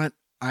Oakmont,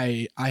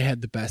 I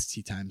had the best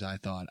tee times. I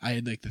thought I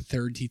had the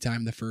third tee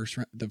time the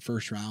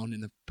first round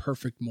in the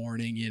perfect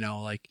morning,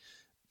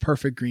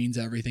 perfect greens,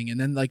 everything, and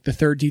then the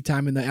third tee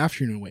time in the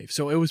afternoon wave.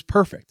 So it was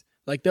perfect.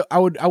 I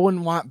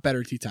wouldn't want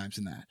better tee times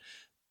than that.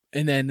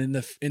 And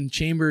then in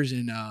Chambers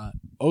in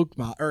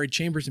Oakmont or in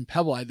Chambers in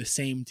Pebble, I had the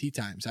same tee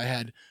times. I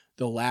had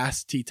the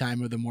last tee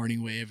time of the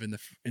morning wave in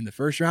the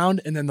first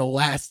round, and then the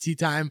last tee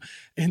time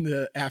in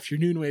the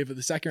afternoon wave of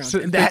the second round. So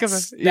and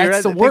that's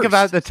the worst. Think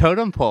about the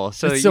totem pole.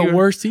 So it's the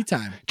worst tee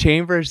time.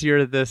 Chambers,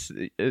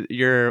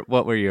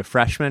 what were you, a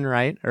freshman,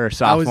 right? Or a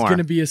sophomore? I was going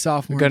to be a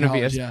sophomore in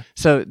college, yeah.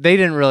 So they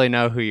didn't really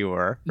know who you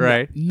were,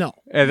 right? No.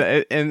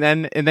 And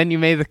then you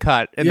made the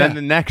cut, and then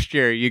the next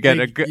year you get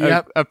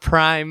a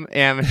prime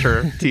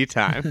amateur tee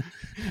time.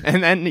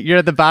 And then you're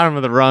at the bottom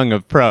of the rung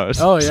of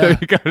pros. Oh, yeah. So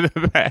you go to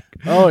the back.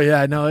 Oh,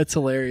 yeah. No, it's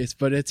hilarious,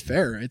 but it's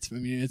fair.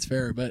 It's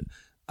fair. But,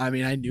 I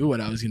knew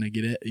what I was going to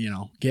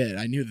get.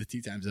 I knew the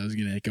tee times I was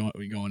going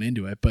to going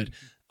into it. But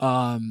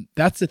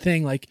that's the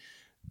thing.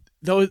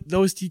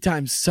 Those tee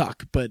times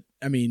suck. But,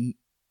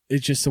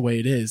 it's just the way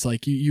it is.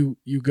 You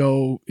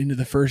go into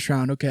the first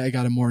round, okay, I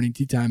got a morning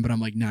tee time, but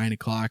I'm 9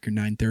 o'clock or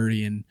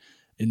 9:30,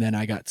 and then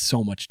I got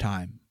so much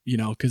time.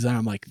 Because then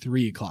I'm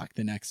 3 o'clock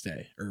the next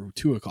day or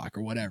 2 o'clock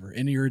or whatever.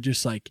 And you're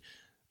just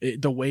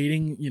the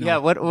waiting, Yeah,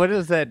 what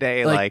is that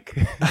day like?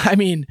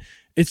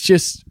 It's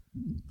just,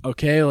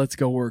 okay, let's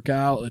go work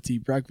out. Let's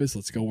eat breakfast.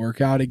 Let's go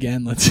work out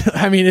again.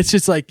 It's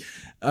just like,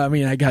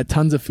 I got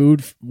tons of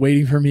food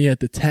waiting for me at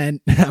the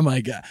tent. I'm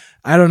like,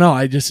 I don't know.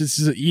 It's just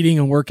eating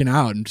and working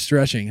out and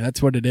stretching.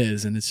 That's what it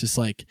is. And it's just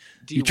like,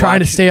 you're trying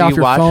to stay off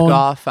your phone. Do you watch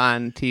golf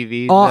on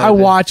TV? I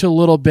watch a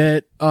little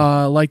bit.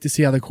 I like to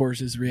see how the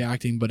course is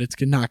reacting, but it's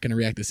not going to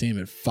react the same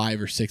at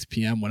 5 or 6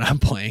 p.m. when I'm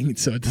playing.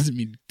 So it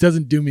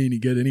doesn't do me any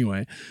good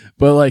anyway.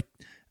 But like,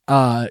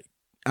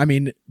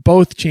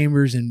 both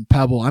Chambers and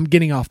Pebble, I'm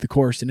getting off the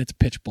course and it's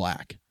pitch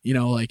black.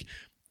 It's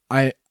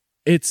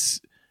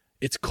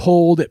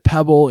cold at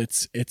Pebble.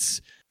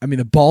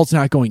 The ball's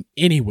not going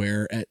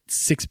anywhere at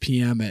 6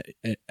 p.m.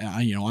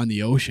 on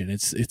the ocean.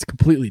 It's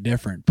completely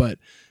different. But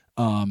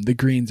the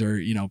greens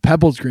are,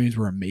 Pebble's greens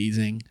were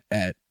amazing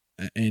and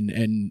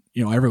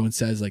everyone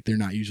says like they're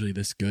not usually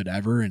this good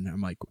ever. And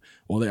I'm like,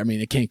 well,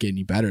 it can't get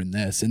any better than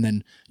this. And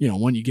then,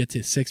 when you get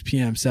to 6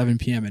 p.m., 7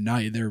 p.m. at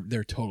night,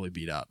 they're totally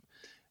beat up.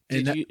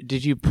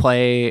 Did you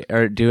play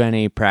or do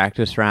any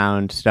practice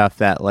round stuff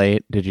that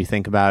late? Did you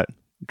think about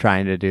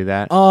trying to do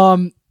that?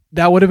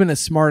 That would have been a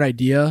smart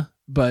idea,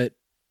 but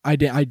I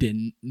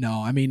didn't.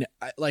 No,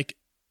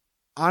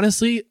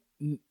 honestly,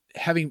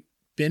 having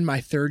been my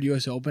third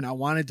U.S. Open, I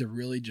wanted to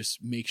really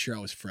just make sure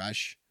I was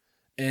fresh.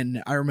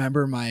 And I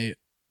remember my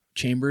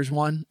Chambers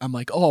one. I'm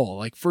like,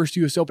 first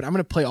U.S. Open, I'm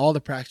going to play all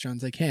the practice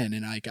rounds I can.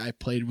 And I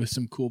played with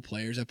some cool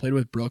players. I played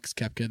with Brooks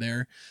Koepka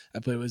there. I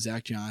played with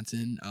Zach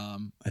Johnson.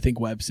 I think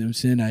Webb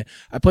Simpson. I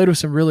played with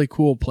some really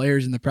cool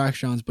players in the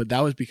practice rounds, but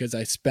that was because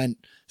I spent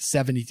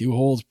 72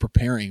 holes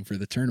preparing for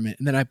the tournament.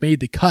 And then I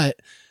made the cut.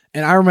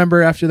 And I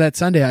remember after that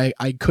Sunday,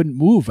 I couldn't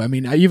move.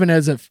 Even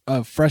as a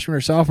freshman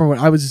or sophomore, when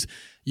I was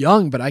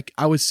young, but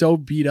I was so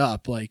beat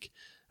up.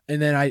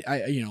 And then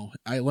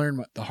I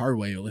learned the hard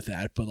way with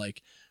that. But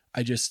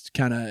I just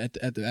kind of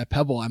at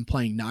Pebble, I'm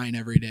playing 9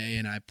 every day,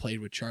 and I played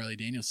with Charlie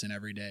Danielson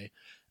every day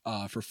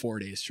for 4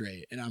 days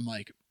straight. And I'm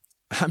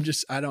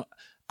just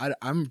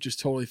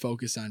totally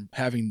focused on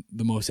having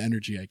the most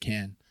energy I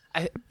can.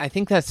 I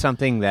think that's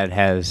something that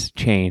has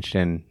changed,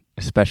 and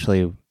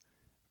especially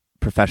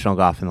professional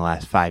golf in the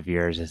last 5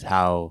 years, is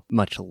how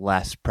much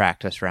less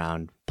practice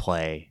round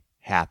play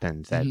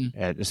happens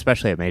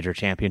especially at major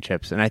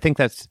championships. And I think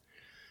that's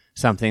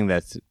something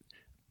that's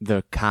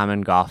the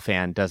common golf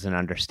fan doesn't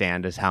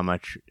understand, is how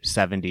much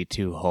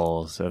 72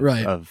 holes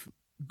of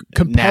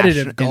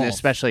competitive golf, and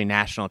especially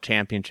national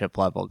championship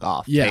level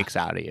golf, takes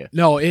out of you.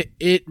 No,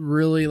 it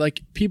really,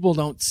 people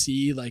don't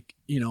see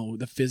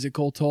the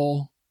physical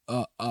toll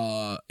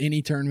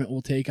any tournament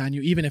will take on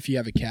you, even if you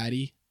have a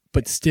caddy.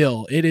 But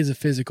still, it is a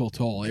physical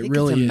toll. It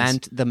really is.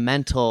 The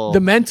mental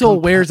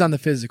wears on the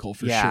physical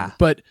for sure.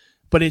 But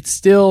it's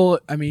still,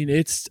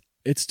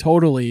 it's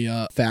totally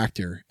a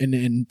factor,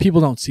 and people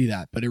don't see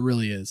that, but it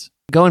really is.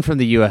 Going from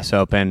the U.S.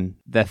 Open,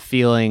 the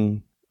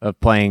feeling of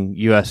playing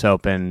U.S.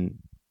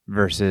 Open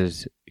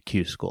versus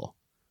Q School.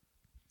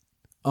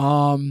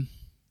 Q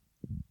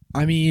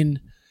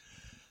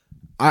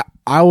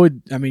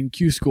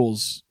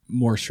School's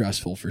more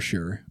stressful for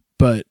sure,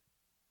 but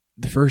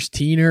the first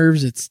tee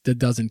nerves, that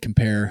doesn't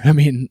compare.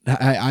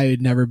 I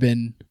had never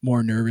been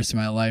more nervous in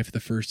my life.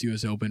 The first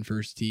U.S. Open,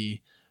 first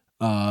tee,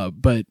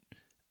 but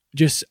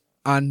just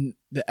on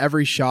the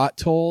every shot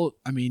toll,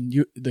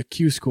 the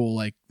Q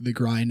School, the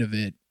grind of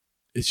it,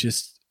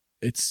 it's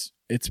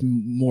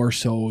more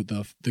so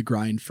the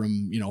grind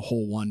from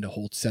hole 1 to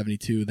hole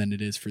 72 than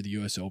it is for the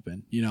U.S.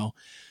 Open. The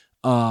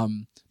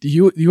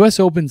U.S.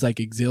 Open's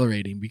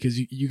exhilarating because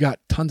you got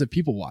tons of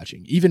people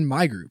watching. Even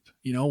my group,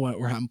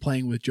 where I'm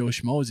playing with Joe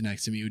Schmoes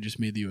next to me, who just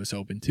made the U.S.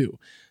 Open too.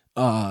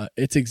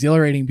 It's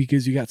exhilarating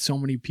because you got so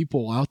many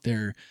people out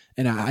there,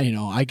 and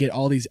I get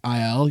all these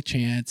IL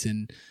chants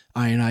and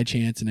INI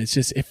chants, and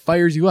it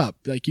fires you up.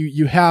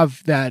 You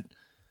have that,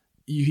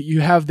 you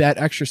have that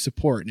extra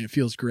support, and it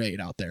feels great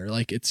out there.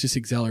 It's just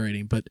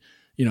exhilarating. But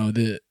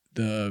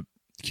the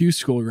Q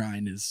School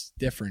grind is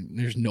different.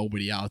 There's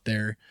nobody out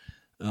there.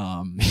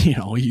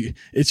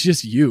 It's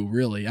just you,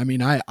 really.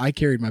 I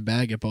carried my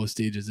bag at both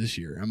stages this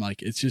year.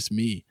 It's just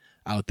me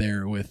out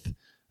there with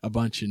a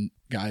bunch of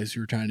guys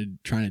who are trying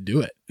to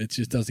do it. It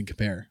just doesn't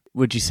compare.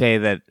 Would you say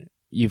that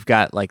you've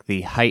got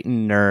the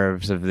heightened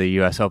nerves of the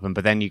U.S. Open,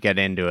 but then you get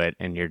into it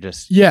and you're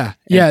just yeah.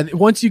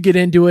 Once you get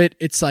into it,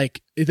 it's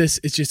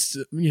it's just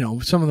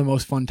some of the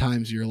most fun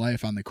times of your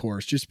life on the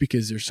course, just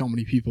because there's so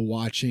many people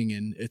watching,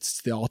 and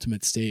it's the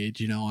ultimate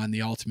stage, on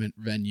the ultimate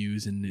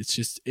venues, and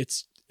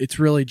it's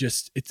really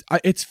just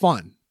it's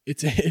fun.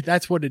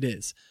 That's what it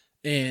is.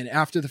 And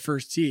after the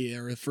first tee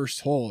or the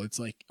first hole, it's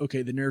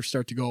okay, the nerves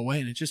start to go away,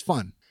 and it's just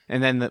fun.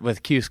 And then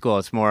with Q School,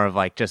 it's more of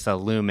just a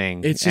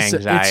looming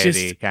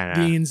anxiety kind of.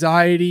 The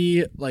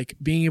anxiety,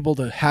 being able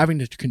to having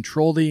to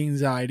control the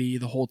anxiety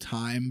the whole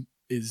time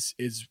is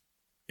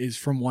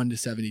from 1 to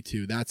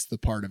 72. That's the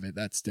part of it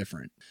that's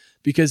different.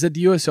 Because at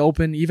the U.S.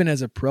 Open, even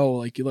as a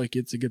pro,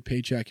 it's a good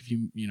paycheck if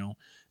you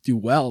do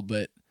well,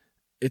 but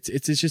it's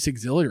just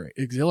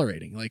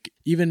exhilarating. Like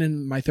even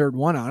in my third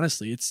one,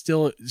 honestly, it's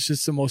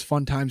just the most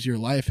fun times of your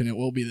life, and it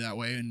will be that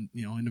way, and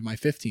into my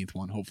 15th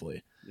one,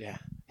 hopefully. Yeah,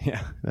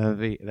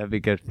 that'd be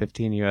good.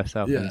 15 U.S.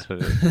 Opens,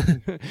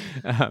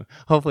 Yeah.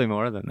 hopefully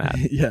more than that.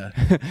 Yeah.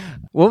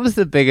 What was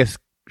the biggest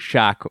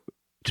shock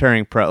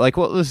turning pro? Like,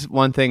 what was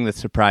one thing that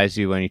surprised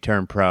you when you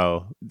turned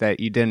pro that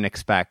you didn't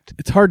expect?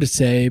 It's hard to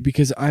say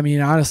because, I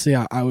mean, honestly,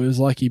 I was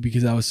lucky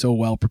because I was so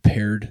well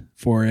prepared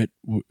for it,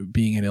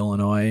 being at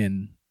Illinois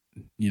and,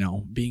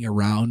 being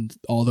around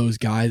all those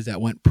guys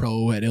that went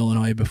pro at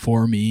Illinois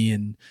before me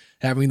and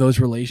having those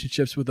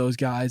relationships with those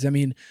guys. I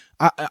mean,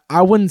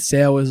 I wouldn't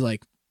say I was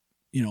like,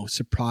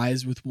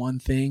 surprised with one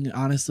thing,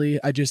 honestly.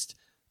 I just,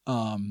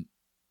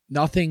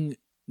 nothing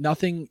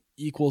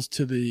equals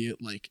to the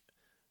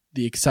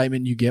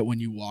excitement you get when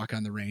you walk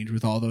on the range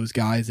with all those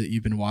guys that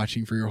you've been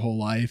watching for your whole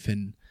life.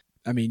 And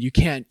I mean, you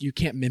can't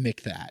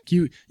mimic that.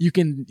 You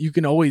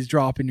can always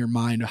draw up in your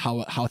mind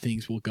how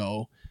things will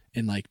go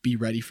and like be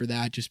ready for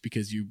that just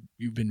because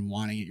you've been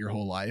wanting it your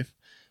whole life.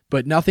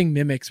 But nothing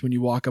mimics when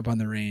you walk up on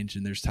the range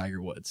and there's Tiger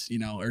Woods,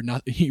 or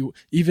not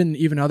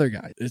even other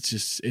guys.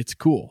 It's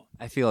cool.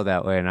 I feel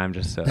that way, and I'm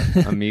just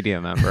a media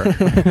member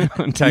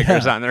when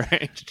Tiger's on the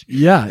range.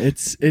 Yeah,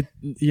 it's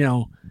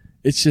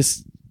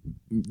just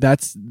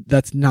that's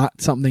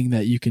not something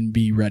that you can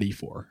be ready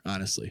for,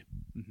 honestly.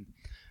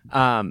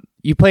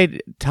 You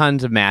played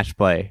tons of match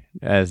play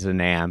as an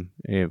AM,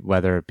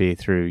 whether it be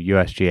through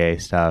USGA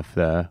stuff,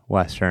 the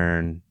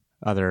Western,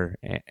 other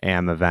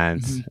AM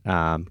events,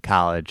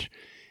 college.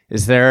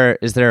 Is there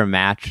a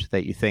match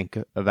that you think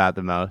about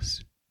the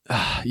most?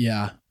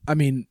 Yeah. I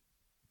mean,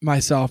 my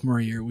sophomore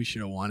year, we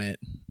should have won it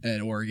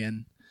at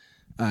Oregon.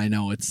 I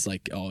know it's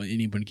like,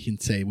 anyone can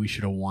say we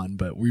should have won,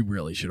 but we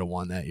really should have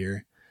won that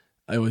year.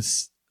 It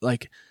was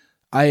like,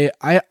 I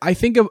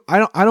think of,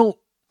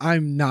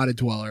 I'm not a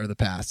dweller of the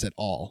past at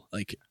all.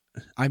 Like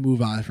I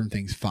move on from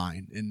things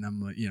fine and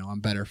I'm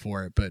better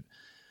for it, but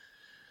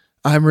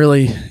I'm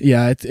really,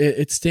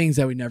 it stings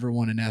that we never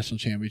won a national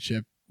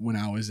championship when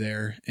I was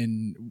there.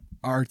 And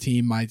our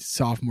team, my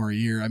sophomore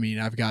year, I mean,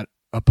 I've got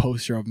a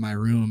poster of my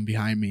room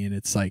behind me and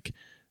it's like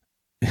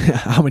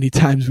how many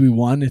times we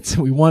won.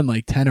 We won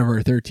like 10 of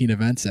our 13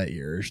 events that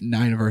year, or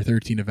 9 of our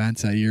 13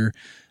 events that year.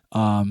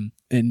 And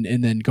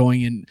then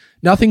going in,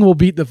 nothing will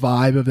beat the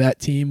vibe of that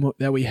team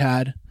that we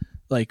had.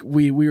 Like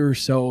we were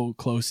so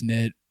close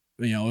knit.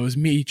 It was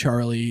me,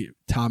 Charlie,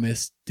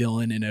 Thomas,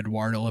 Dylan, and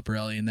Eduardo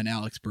Liparelli, and then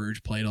Alex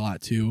Burge played a lot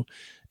too.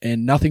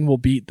 And nothing will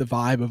beat the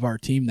vibe of our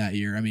team that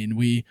year. I mean,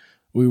 we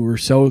were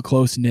so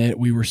close knit.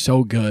 We were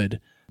so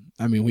good.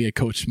 I mean, we had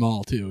Coach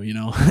Small too,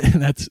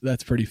 and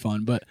that's pretty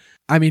fun. But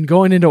I mean,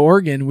 going into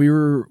Oregon,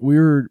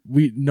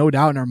 we no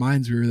doubt in our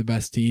minds we were the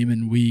best team,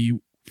 and we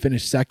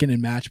finished second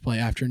in match play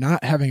after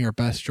not having our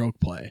best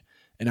stroke play.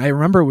 And I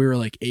remember we were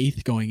like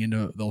 8th going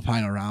into the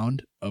final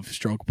round of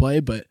stroke play,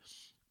 but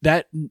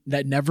that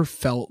never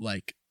felt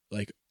like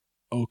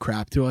oh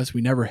crap to us.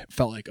 We never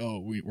felt like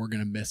we're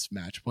gonna miss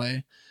match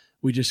play.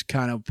 We just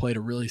kind of played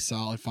a really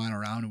solid final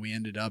round, and we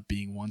ended up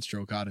being 1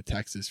 stroke out of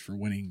Texas for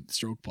winning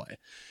stroke play.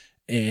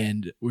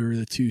 And we were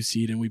the 2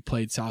 seed, and we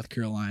played South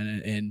Carolina.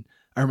 And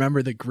I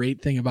remember the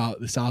great thing about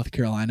the South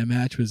Carolina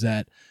match was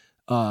that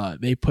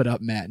they put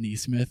up Matt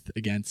Neesmith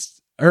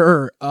against,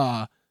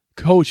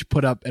 Coach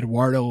put up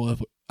Eduardo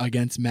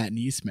against Matt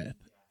Neesmith,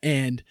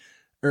 and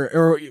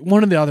or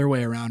one of the other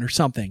way around or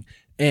something.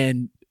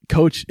 And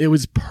Coach, it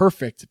was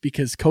perfect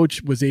because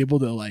Coach was able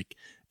to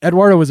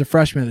Eduardo was a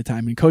freshman at the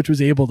time, and Coach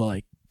was able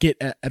to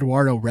get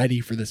Eduardo ready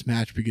for this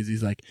match because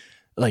he's like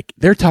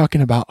they're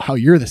talking about how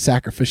you're the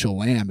sacrificial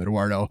lamb,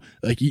 Eduardo.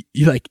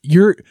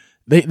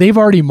 They've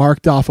already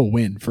marked off a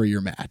win for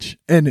your match,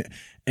 and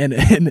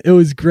it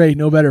was great.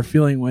 No better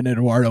feeling when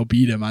Eduardo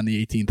beat him on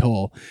the 18th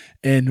hole,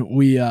 and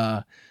we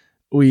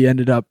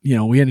ended up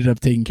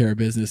taking care of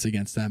business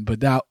against them. But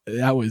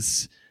that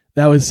was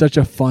such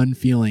a fun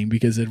feeling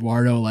because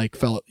Eduardo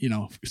felt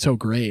so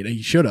great.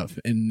 He should have,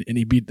 and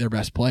he beat their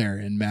best player.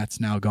 And Matt's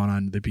now gone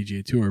on to the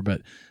PGA Tour,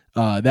 but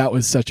that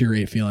was such a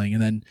great feeling.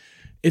 And then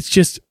it's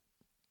just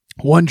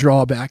one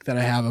drawback that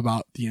I have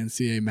about the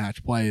NCAA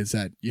match play is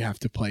that you have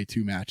to play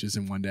 2 matches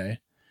in one day,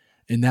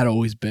 and that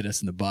always bit us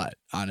in the butt.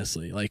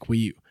 Honestly,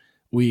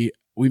 we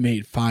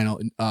made final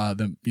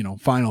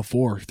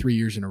 4 3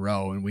 years in a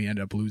row, and we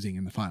ended up losing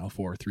in the final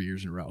 4 3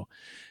 years in a row.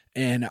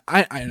 And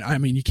I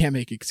mean, you can't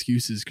make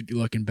excuses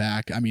looking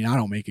back. I mean, I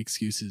don't make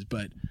excuses,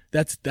 but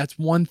that's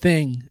one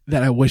thing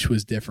that I wish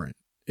was different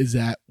is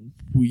that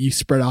you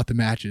spread out the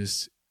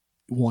matches,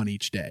 1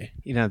 each day.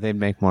 They'd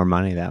make more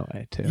money that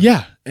way too.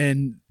 Yeah.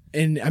 And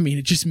I mean,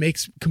 it just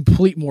makes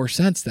complete more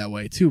sense that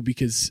way too,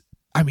 because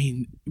I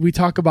mean, we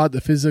talk about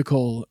the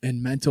physical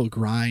and mental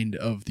grind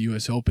of the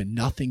U.S. Open.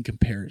 Nothing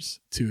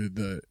compares to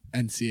the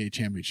NCAA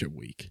championship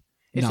week.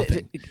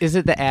 Nothing. Is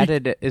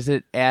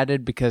it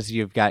added because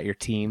you've got your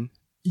team?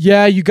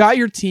 Yeah, you got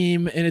your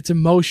team and it's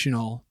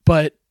emotional,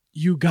 but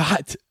you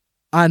got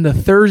on the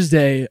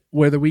Thursday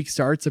where the week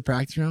starts, the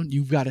practice round,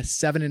 you've got a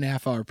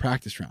 7.5 hour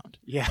practice round.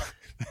 Yeah.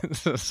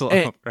 It's a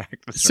slow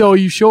practice So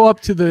round. you show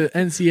up to the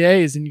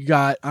NCAAs and you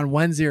got on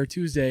Wednesday or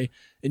Tuesday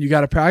and you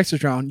got a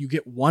practice round. You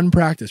get one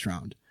practice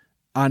round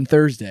on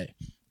Thursday.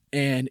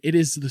 And it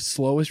is the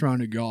slowest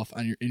round of golf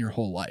in your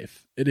whole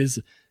life. It is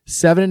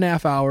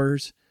 7.5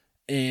 hours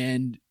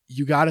and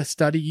you got to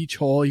study each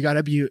hole. You got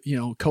to be,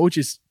 coach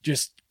is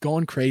just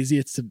going crazy.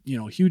 It's a,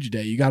 huge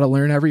day. You got to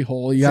learn every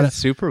hole. You got to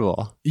Super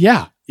Bowl.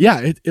 Yeah.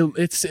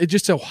 It's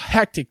just a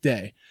hectic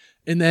day.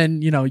 And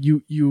then,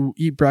 you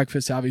eat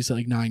breakfast, obviously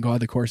like 9, go out of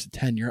the course at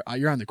 10. You're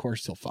on the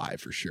course till 5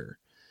 for sure,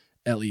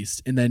 at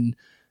least. And then,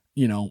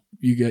 you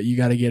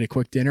got to get a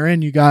quick dinner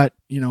and you got,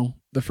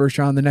 the first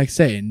round the next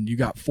day and you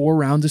got 4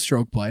 rounds of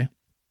stroke play.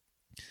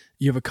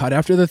 You have a cut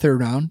after the third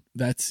round.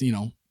 That's,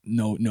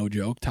 no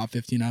joke, top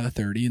 15 out of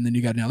 30. And then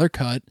you got another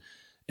cut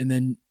and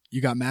then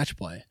you got match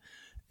play.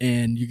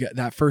 And you got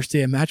that first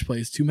day of match play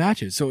is 2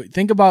 matches. So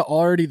think about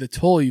already the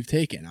toll you've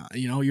taken.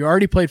 You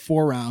already played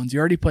 4 rounds. You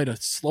already played a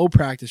slow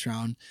practice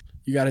round.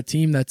 You got a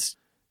team that's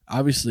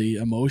obviously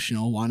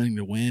emotional, wanting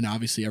to win.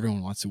 Obviously,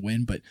 everyone wants to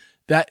win, but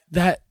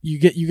that you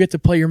get to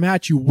play your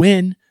match. You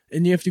win,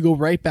 and you have to go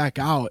right back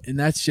out, and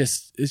it's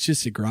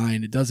just a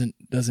grind. It doesn't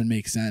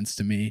make sense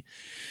to me.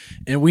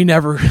 And we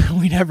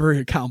never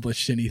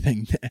accomplished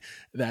anything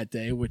that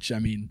day, which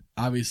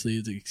obviously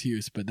is an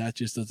excuse, but that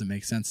just doesn't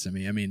make sense to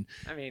me.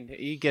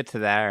 You get to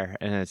there,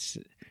 and it's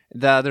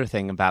the other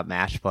thing about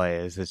match play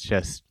is it's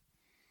just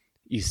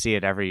you see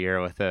it every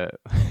year with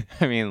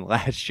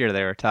last year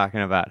they were talking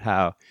about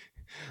how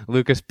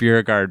Lucas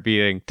Bjerregaard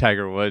beating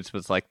Tiger Woods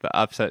was like the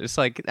upset. It's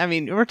like,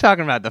 we're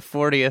talking about the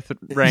 40th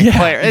ranked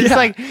player.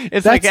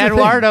 It's like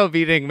Eduardo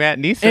beating Matt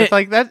Nieser. It's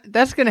like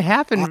that's going to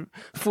happen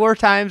 4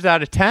 times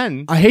out of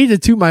 10. I hate to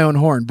toot my own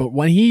horn, but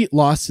when he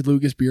lost to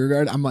Lucas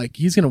Bjerregaard, I'm like,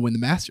 he's going to win the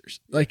Masters.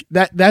 Like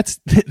that's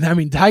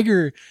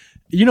Tiger,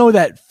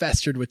 that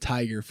festered with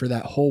Tiger for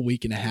that whole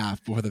week and a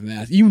half before the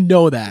Masters.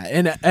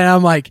 That. And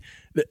I'm like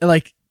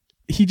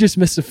he just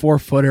missed a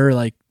 4-footer.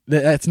 Like,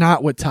 that's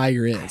not what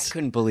Tiger is. I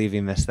couldn't believe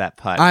he missed that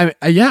putt.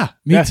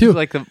 Me too.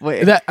 Like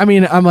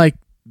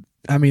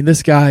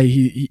this guy.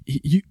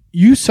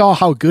 You saw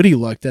how good he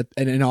looked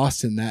in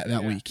Austin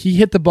that week. He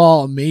hit the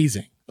ball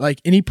amazing. And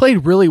he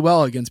played really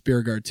well against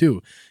Bjerregaard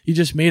too. He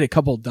just made a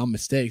couple dumb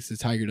mistakes that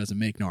Tiger doesn't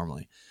make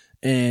normally,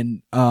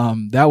 and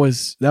that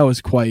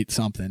was quite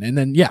something. And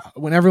then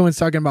when everyone's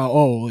talking about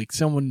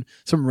some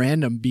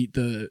random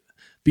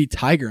beat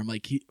Tiger, I'm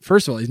like,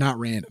 first of all, he's not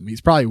random.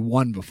 He's probably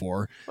won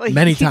before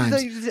many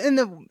times. He's in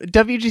the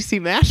WGC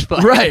match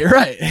play.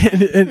 Right.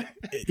 and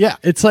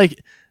it's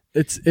like,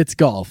 it's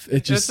golf.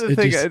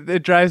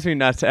 It drives me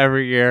nuts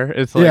every year.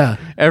 It's like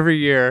every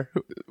year,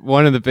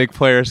 one of the big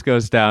players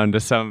goes down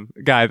to some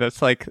guy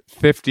that's like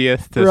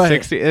 50th to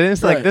 60th. And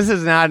it's like, this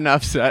is not an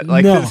upset.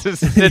 This is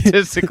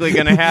statistically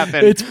going to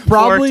happen. It's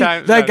probably, 4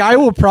 times that guy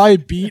will probably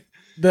beat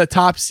the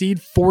top seed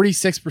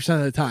 46%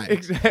 of the time.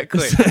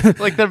 Exactly.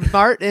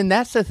 And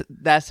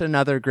that's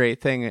another great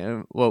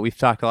thing. What we've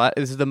talked a lot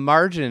is the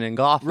margin in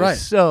golf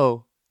is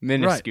so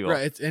minuscule.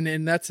 Right.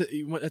 And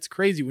that's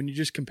crazy when you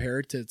just compare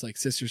it to it's like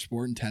sister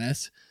sport in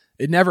tennis.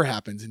 It never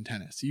happens in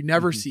tennis. You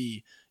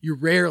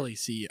rarely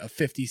see a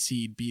 50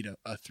 seed beat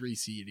a 3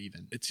 seed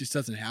even. It just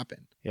doesn't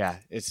happen. Yeah,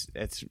 it's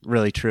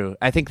really true.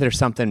 I think there's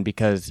something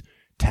because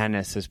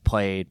tennis is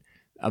played,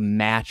 a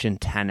match in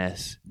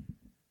tennis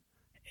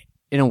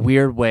in a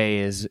weird way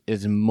is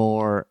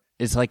more,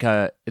 it's like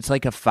a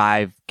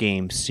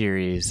 5-game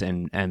series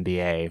in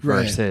NBA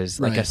versus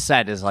a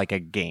set is like a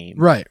game.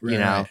 Right.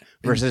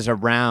 Versus a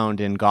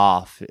round in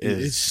golf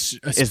is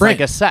like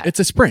a set. It's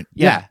a sprint.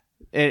 Yeah.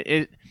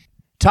 It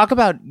talk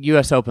about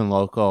US Open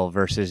local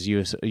versus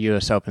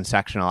US Open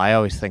sectional. I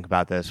always think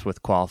about this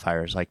with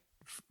qualifiers, like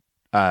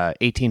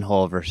 18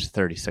 hole versus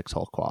 36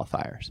 hole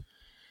qualifiers.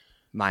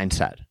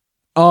 Mindset.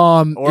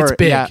 It's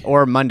big.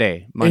 Or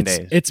Mondays.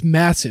 It's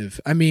massive.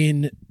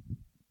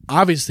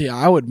 Obviously,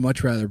 I would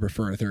much rather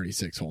prefer a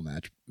 36-hole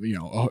match. A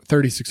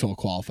 36-hole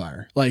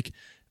qualifier.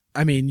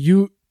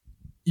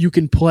 You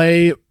can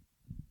play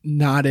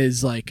not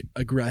as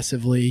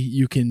aggressively.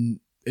 You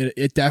can.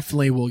 It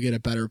definitely will get a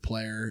better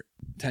player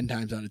 10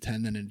 times out of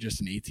 10 than in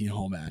just an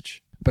 18-hole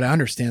match. But I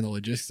understand the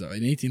logistics of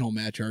it. An 18-hole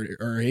match or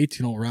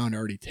 18-hole round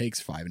already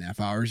takes 5.5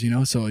 hours.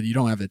 So you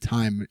don't have the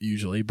time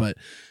usually, but.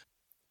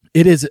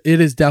 It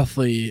is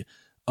definitely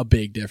a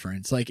big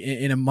difference. Like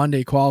in a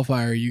Monday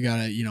qualifier, you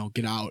gotta,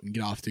 get out and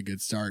get off to a good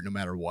start no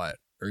matter what,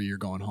 or you're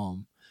going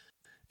home.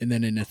 And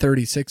then in a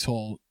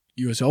 36-hole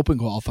US Open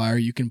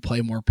qualifier, you can play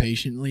more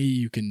patiently,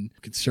 you can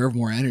conserve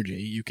more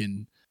energy, you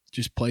can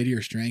just play to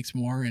your strengths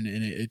more, and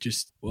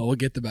we'll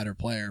get the better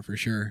player for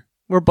sure.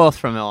 We're both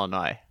from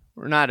Illinois.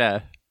 We're not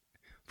a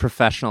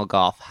professional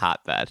golf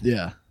hotbed.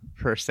 Yeah.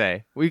 Per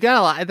se. We've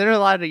got there are a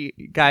lot of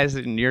guys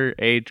in your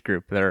age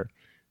group that are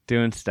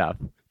doing stuff.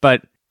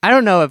 But I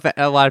don't know if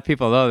a lot of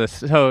people know this.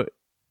 So,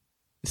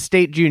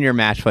 state junior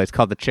match play is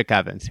called the Chick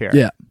Evans here.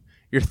 Yeah.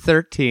 You're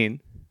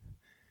 13,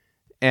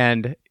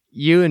 and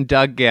you and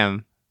Doug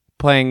Gim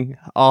playing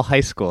all high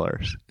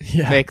schoolers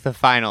Yeah. make the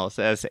finals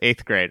as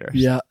 8th graders.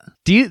 Yeah.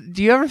 Do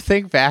you ever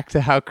think back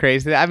to how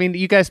crazy? I mean,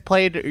 you guys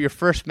played your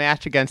first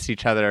match against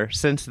each other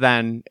since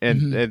then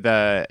at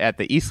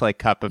the Eastlake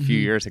Cup a few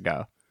years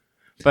ago.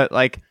 But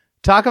like,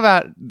 talk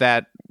about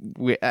that.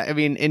 I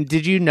mean, and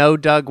did you know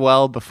Doug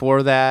well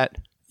before that?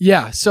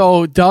 Yeah.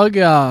 So Doug,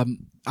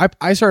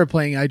 I started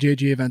playing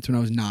IJG events when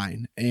I was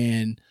 9,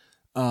 and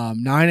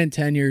 9 and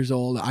 10 years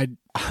old, I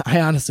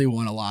honestly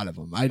won a lot of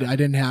them. I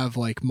didn't have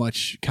like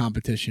much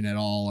competition at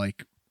all.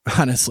 Like,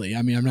 honestly,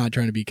 I mean, I'm not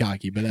trying to be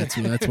cocky, but that's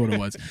what it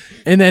was.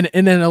 And then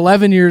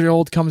 11 years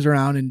old comes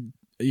around, and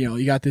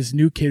you got this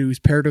new kid who's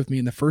paired with me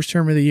in the first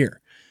term of the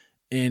year,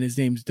 and his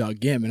name's Doug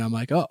Gim, and I'm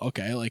like, oh,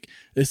 okay, like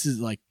this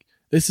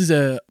is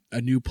a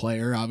new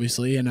player,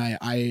 obviously, and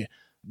I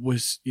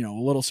was a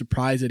little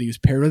surprised that he was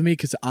paired with me,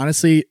 because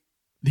honestly,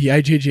 the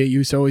IJJ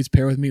used to always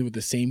pair with me with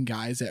the same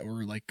guys that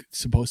were like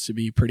supposed to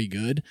be pretty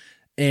good,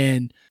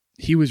 and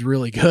he was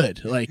really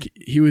good. Like,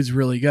 he was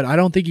really good. I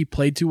don't think he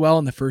played too well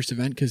in the first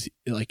event, because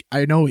like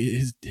I know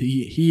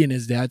he and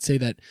his dad say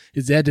that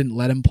his dad didn't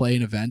let him play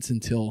in events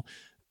until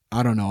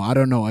I don't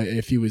know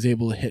if he was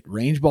able to hit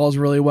range balls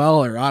really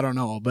well, or I don't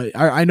know. But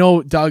I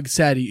know Doug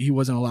said he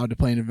wasn't allowed to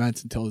play in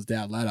events until his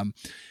dad let him,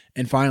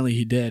 and finally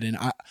he did. And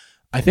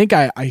I think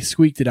I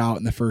squeaked it out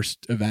in the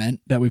first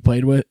event that we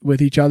played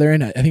with each other,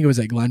 and I think it was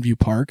at Glenview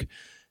Park.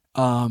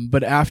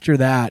 But after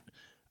that,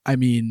 I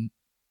mean,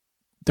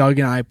 Doug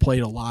and I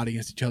played a lot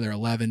against each other,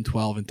 11,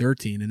 12, and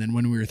 13. And then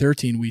when we were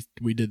 13,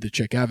 we did the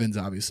Chick Evans,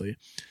 obviously.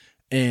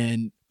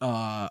 And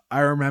I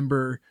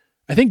remember,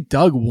 I think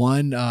Doug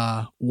won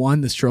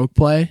the stroke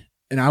play,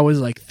 and I was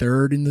like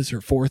 3rd in this or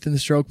 4th in the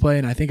stroke play,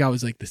 and I think I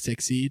was like the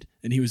 6th seed,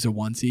 and he was the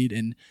 1 seed,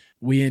 and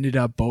we ended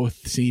up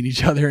both seeing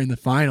each other in the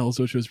finals,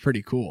 which was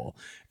pretty cool.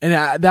 And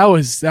that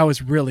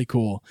was really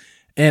cool.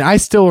 And I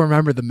still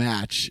remember the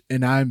match,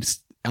 and I'm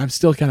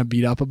still kind of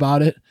beat up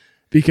about it,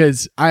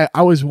 because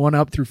I was 1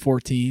 up through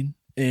 14,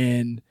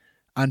 and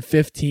on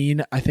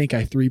 15, I think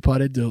I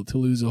 3-putted to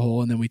lose a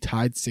hole, and then we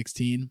tied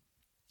 16.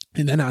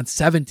 And then on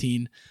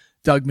 17,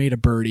 Doug made a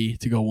birdie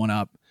to go 1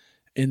 up.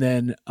 And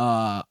then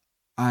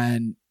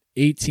on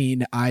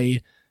 18,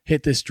 I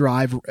hit this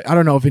drive. I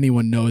don't know if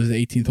anyone knows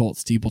the 18th hole at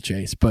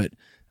Steeplechase, but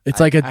it's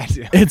like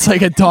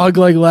a dog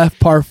leg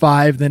left par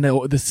 5. Then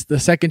the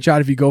second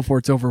shot, if you go for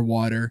it's over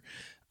water.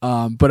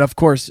 But of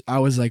course, I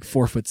was like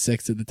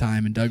 4'6" at the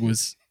time, and Doug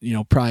was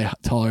probably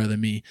taller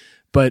than me.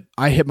 But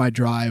I hit my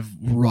drive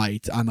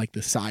right on like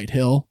the side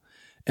hill,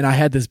 and I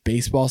had this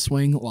baseball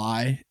swing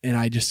lie, and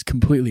I just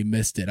completely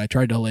missed it. I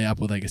tried to lay up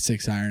with like a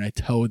 6-iron. I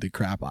towed the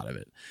crap out of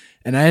it,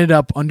 and I ended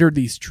up under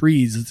these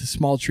trees, the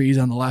small trees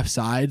on the left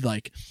side.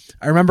 Like,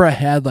 I remember I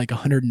had like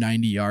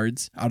 190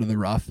 yards out of the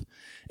rough,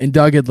 and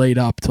Doug had laid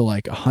up to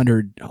like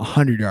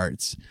 100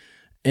 yards,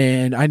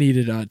 and I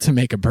needed to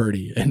make a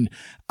birdie. And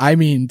I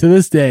mean, to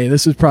this day,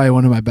 this was probably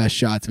one of my best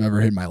shots I've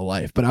ever hit in my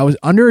life. But I was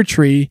under a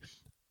tree,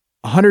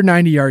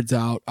 190 yards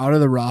out of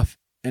the rough,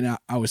 and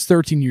I was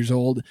 13 years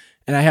old,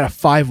 and I had a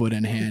 5-wood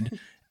in hand,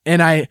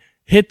 and I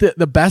hit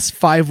the best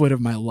 5-wood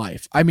of my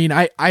life. I mean,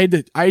 I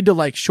had to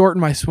like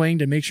shorten my swing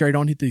to make sure I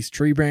don't hit these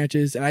tree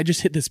branches, and I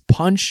just hit this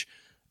punch.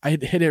 I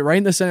hit it right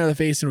in the center of the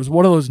face, and it was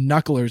one of those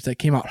knucklers that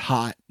came out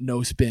hot,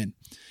 no spin.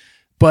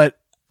 But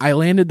I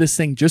landed this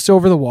thing just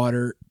over the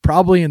water,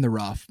 probably in the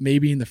rough,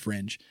 maybe in the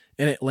fringe,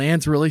 and it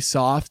lands really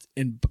soft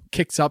and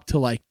kicks up to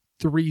like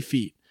 3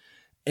 feet.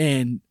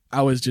 And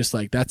I was just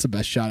like, that's the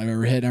best shot I've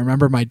ever hit. And I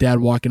remember my dad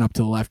walking up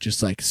to the left,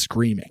 just like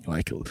screaming,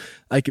 like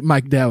my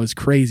dad was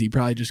crazy,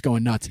 probably just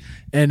going nuts.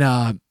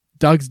 And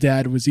Doug's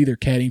dad was either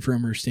caddying for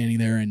him or standing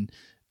there, and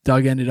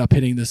Doug ended up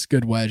hitting this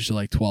good wedge to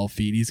like 12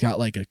 feet. He's got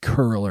like a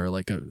curler,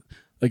 like a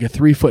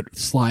 3-foot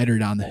slider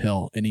down the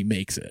hill, and he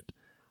makes it.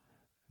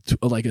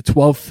 Like a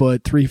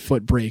 12-foot,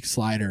 3-foot break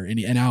slider.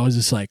 And I was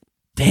just like,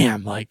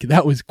 damn, like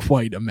that was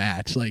quite a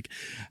match. Like,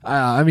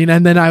 I mean,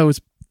 and then I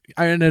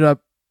ended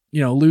up,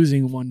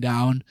 losing 1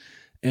 down,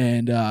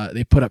 and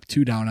they put up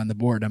 2 down on the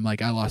board. I'm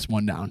like, I lost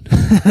 1 down.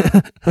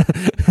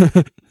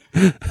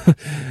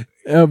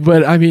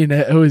 But I mean,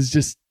 it was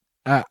just,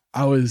 I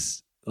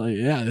was like,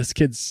 yeah, this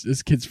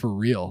kid's for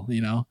real,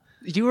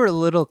 You were a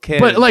little kid,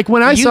 but like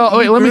when I saw,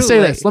 let me say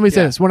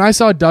this. When I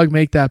saw Doug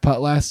make that putt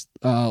last,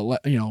 a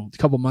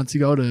couple months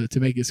ago to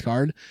make his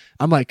card,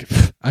 I'm like,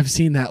 I've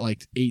seen that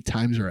like 8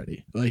 times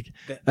already. Like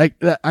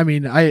that. I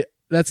mean, it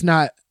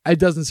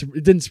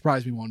didn't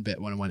surprise me one bit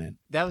when it went in.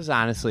 That was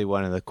honestly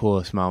one of the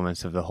coolest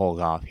moments of the whole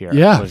golf here.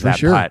 Yeah, was for that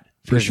sure. putt.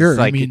 For sure.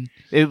 Like, I mean,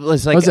 it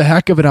was like it was a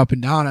heck of an up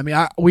and down. I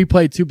mean, we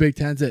played 2 Big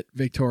Tens at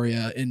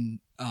Victoria, and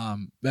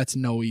that's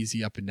no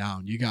easy up and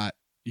down. You got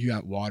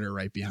water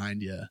right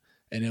behind you,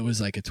 and it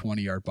was like a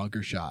 20-yard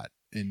bunker shot,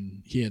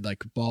 and he had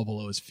like a ball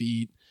below his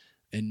feet,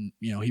 and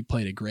he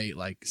played a great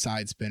like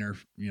side spinner,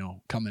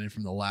 coming in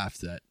from the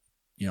left that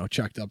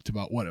chucked up to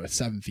about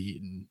 7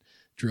 feet and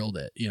drilled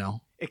it.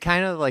 It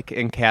kind of like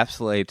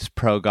encapsulates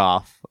pro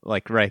golf,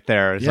 like right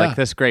there. It's like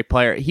this great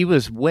player. He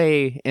was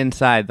way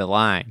inside the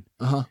line.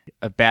 Uh-huh.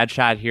 A bad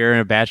shot here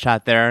and a bad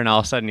shot there, and all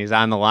of a sudden he's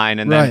on the line,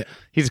 and then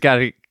he's got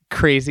to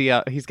crazy.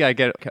 He's got to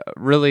get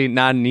really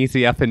not an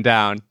easy up and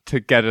down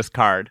to get his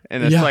card.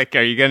 And it's like,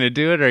 are you going to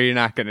do it or are you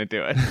not going to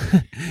do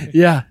it?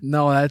 Yeah,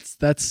 no, that's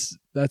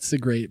the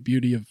great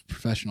beauty of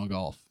professional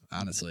golf.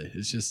 Honestly,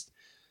 it's just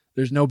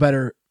there's no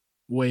better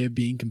way of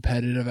being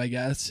competitive, I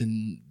guess,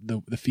 and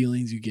the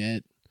feelings you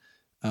get,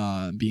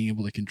 being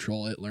able to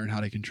control it, learn how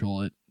to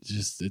control it.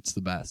 It's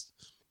the best.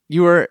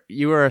 You were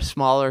a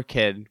smaller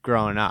kid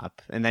growing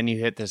up, and then you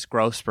hit this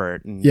growth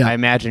spurt, and I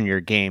imagine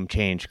your game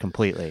changed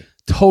completely.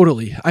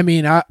 Totally. I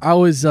mean, I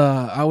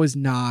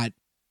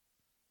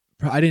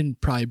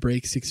didn't probably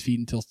break 6 feet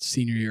until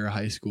senior year of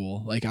high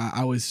school. Like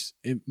I was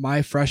in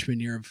my freshman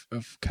year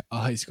of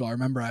high school. I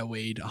remember I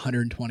weighed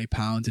 120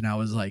 pounds and I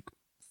was like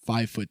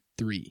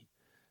 5'3",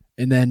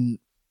 and then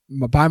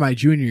by my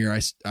junior year,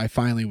 I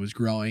finally was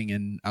growing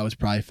and I was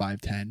probably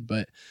 5'10".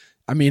 But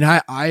I mean,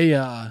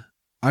 I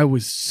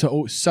was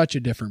such a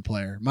different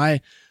player. I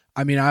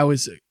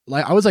was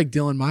like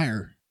Dylan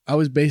Meyer. I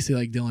was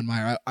basically like Dylan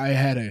Meyer. I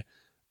had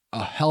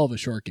a hell of a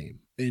short game,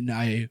 and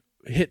I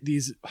hit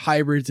these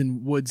hybrids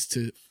and woods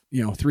to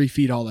 3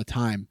 feet all the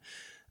time.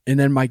 And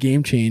then my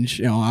game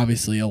changed,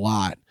 obviously a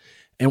lot.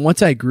 And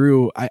once I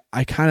grew,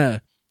 I kind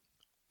of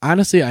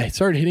honestly I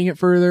started hitting it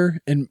further,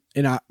 and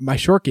my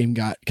short game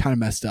got kind of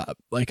messed up.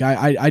 Like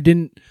I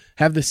didn't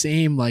have the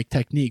same like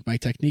technique. My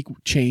technique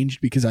changed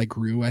because I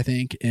grew, I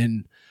think,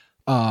 and.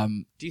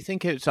 Do you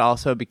think it's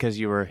also because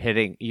you were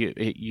hitting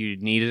you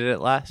needed it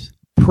less?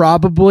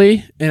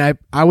 Probably, and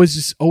I was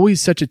just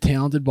always such a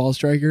talented ball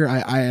striker.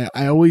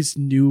 I always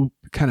knew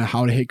kind of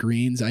how to hit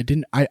greens. I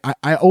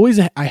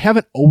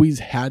haven't always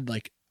had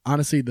like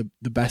honestly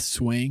the best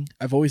swing.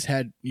 I've always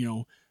had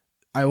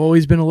I've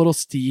always been a little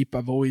steep.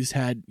 I've always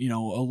had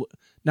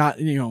not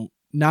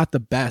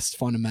the best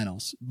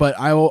fundamentals, but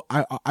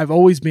I've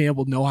always been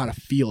able to know how to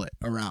feel it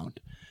around.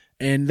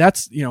 And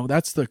that's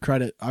the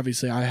credit.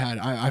 Obviously,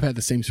 I've had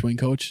the same swing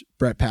coach,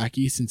 Brett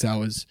Packey, since I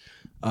was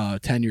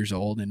 10 years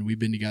old, and we've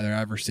been together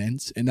ever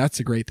since. And that's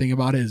the great thing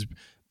about it is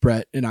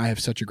Brett and I have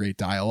such a great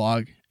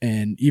dialogue.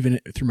 And even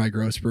through my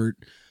growth spurt,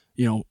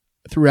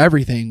 through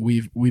everything,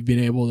 we've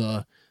been able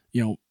to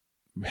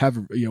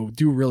have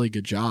do a really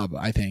good job,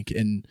 I think.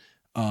 And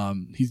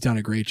he's done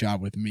a great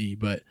job with me.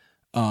 But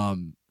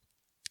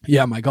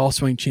my golf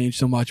swing changed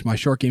so much, my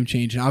short game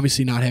changed, and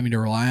obviously not having to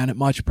rely on it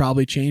much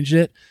probably changed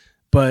it.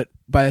 But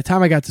by the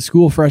time I got to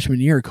school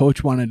freshman year,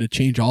 Coach wanted to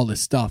change all this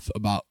stuff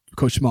about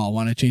Coach Small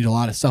wanted to change a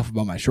lot of stuff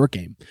about my short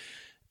game.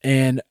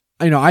 And,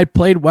 I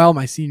played well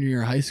my senior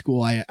year of high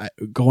school. I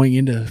going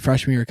into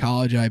freshman year of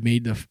college, I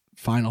made the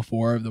Final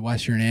Four of the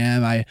Western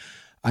Am. I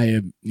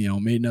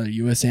made another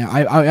USAM.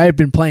 I had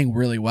been playing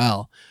really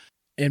well.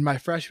 In my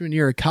freshman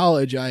year of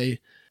college, I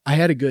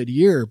had a good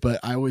year, but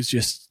I was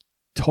just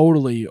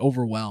totally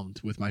overwhelmed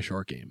with my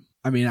short game.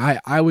 I mean,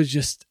 I was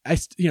just,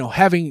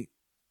 having,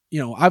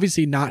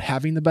 obviously not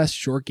having the best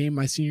short game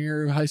my senior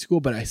year of high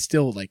school, but I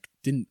still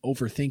didn't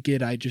overthink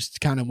it. I just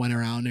kind of went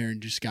around there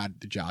and just got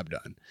the job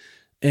done.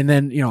 And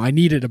then, I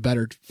needed a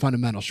better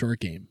fundamental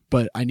short game,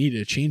 but I needed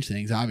to change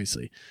things,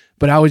 obviously.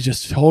 But I was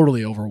just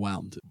totally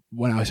overwhelmed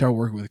when I started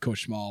working with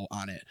Coach Small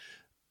on it.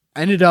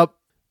 I ended up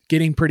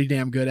getting pretty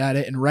damn good at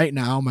it. And right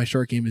now my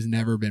short game has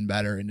never been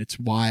better. And it's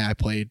why I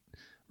played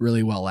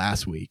really well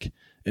last week.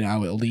 And I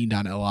leaned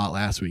on it a lot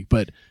last week,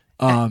 but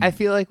I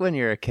feel like when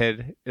you're a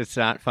kid, it's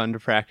not fun to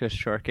practice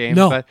short game.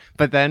 No.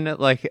 But then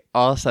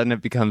all of a sudden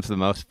it becomes the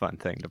most fun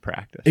thing to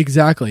practice.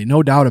 Exactly.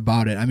 No doubt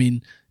about it. I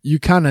mean, you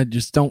kind of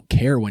just don't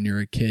care when you're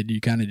a kid.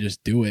 You kind of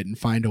just do it and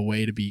find a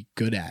way to be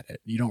good at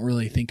it. You don't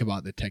really think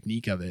about the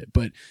technique of it.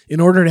 But in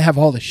order to have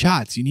all the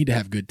shots, you need to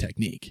have good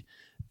technique.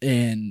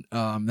 And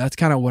that's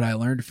kind of what I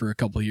learned for a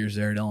couple of years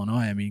there at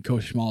Illinois. I mean,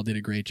 Coach Small did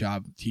a great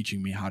job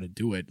teaching me how to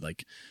do it.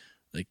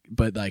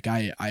 But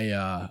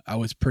I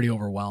was pretty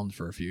overwhelmed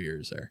for a few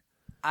years there.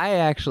 I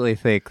actually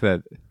think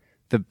that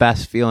the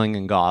best feeling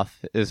in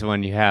golf is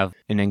when you have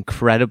an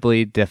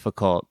incredibly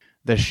difficult,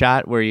 the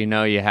shot where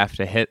you have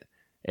to hit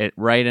it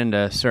right into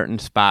a certain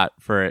spot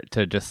for it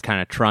to just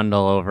kind of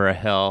trundle over a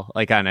hill,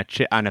 like on a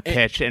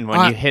pitch, and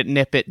when you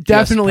nip it,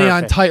 definitely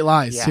just on tight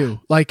lies too.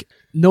 Like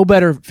no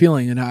better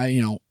feeling, and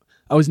I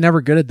was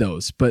never good at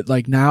those, but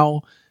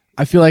now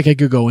I feel like I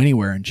could go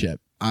anywhere and chip.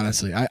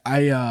 Honestly,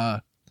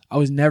 I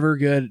was never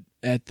good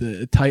at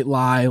the tight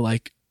lie,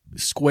 like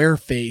square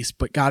face,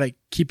 but gotta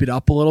keep it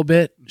up a little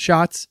bit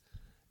shots,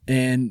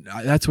 and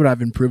that's what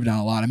I've improved on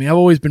a lot. I mean, I've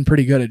always been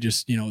pretty good at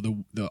just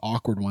the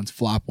awkward ones,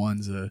 flop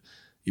ones, the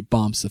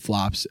bumps, the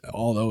flops,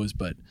 all those,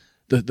 but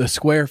the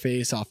square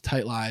face off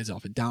tight lies,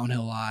 off a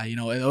downhill lie,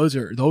 those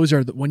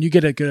are when you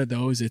get good at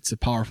those, it's a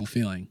powerful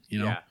feeling.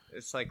 Yeah,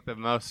 it's like the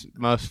most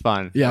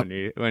fun yep.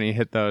 when you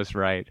hit those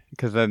right,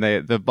 because then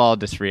the ball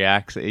just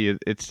reacts.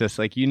 It's just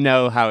like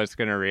how it's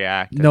going to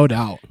react. No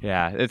doubt.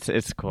 Yeah,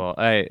 it's cool.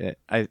 I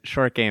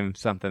short game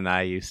something that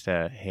I used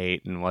to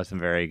hate and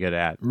wasn't very good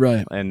at.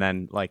 Right. And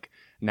then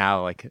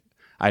now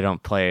I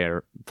don't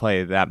play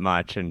that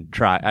much and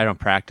I don't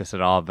practice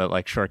at all.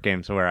 But short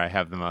games are where I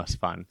have the most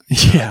fun.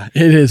 Yeah,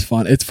 it is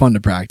fun. It's fun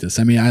to practice.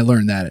 I mean, I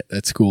learned that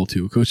at school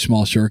too. Coach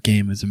Small's short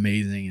game is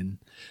amazing,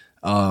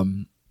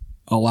 and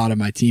a lot of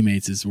my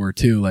teammates were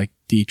too, like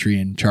Dietrich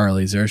and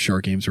Charlie's. Their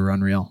short games were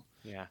unreal.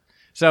 Yeah.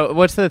 So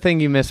what's the thing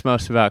you miss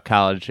most about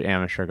college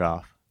amateur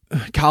golf?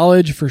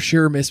 College, for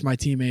sure, miss my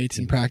teammates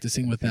and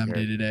practicing with them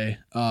day to day.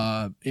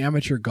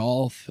 Amateur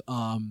golf,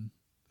 I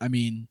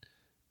mean,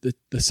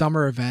 the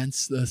summer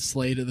events, the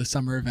slate of the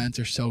summer events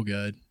are so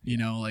good. You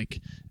know,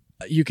 like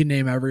you can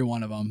name every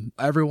one of them.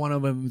 Every one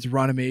of them is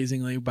run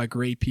amazingly by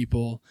great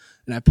people,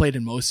 and I played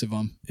in most of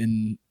them.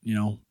 And you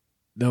know,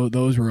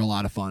 those were a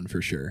lot of fun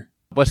for sure.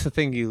 What's the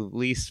thing you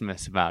least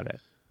miss about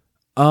it?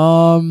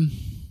 You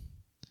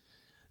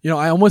know,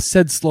 I almost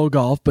said slow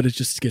golf, but it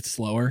just gets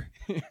slower.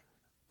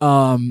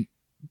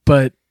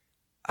 But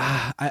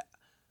I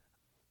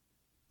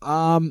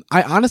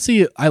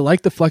honestly, I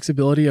like the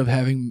flexibility of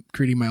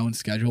creating my own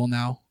schedule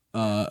now.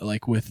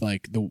 Like with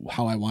like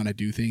how I want to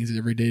do things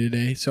every day to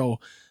day. So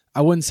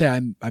I wouldn't say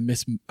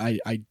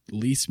I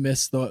least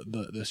miss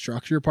the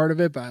structure part of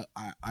it, but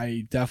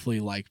I definitely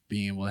like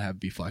being able to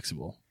be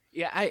flexible.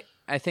 Yeah,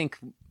 I think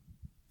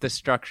the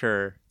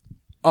structure.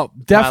 Oh,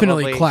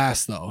 definitely Probably.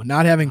 class though.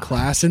 Not having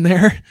class in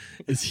there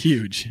is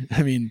huge.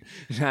 I mean,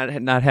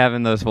 Not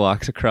having those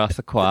walks across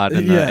the quad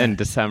in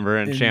December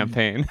in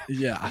Champaign.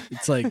 Yeah,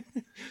 it's like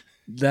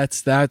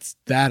that's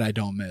that I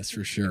don't miss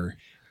for sure.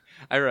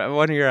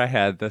 One year I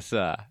had this.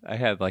 I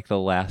had like the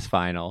last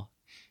final,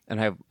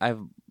 and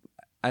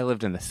I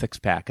lived in the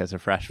 6-pack as a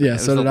freshman. Yeah, It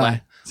was so the did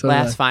I.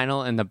 last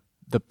final, and the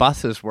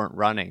buses weren't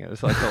running. It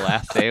was like the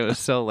last day. It was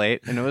so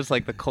late, and it was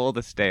like the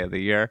coldest day of the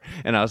year.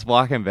 And I was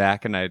walking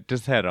back, and I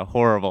just had a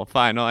horrible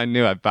final. I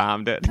knew I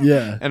bombed it.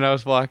 Yeah. And I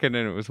was walking,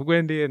 and it was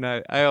windy, and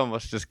I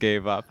almost just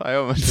gave up. I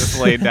almost just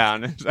laid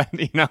down and said,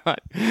 "You know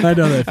what? I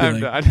know that I'm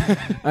feeling. done."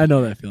 I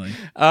know that feeling.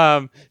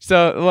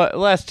 So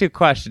last two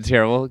questions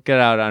here. We'll get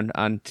out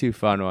on two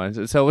fun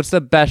ones. So, what's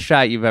the best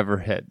shot you've ever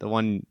hit?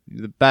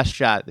 The best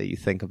shot that you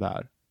think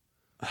about?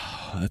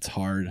 Oh, that's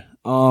hard.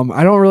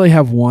 I don't really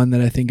have one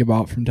that I think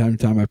about from time to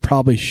time. I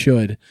probably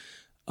should.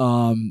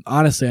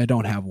 Honestly, I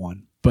don't have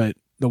one, but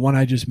the one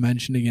I just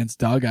mentioned against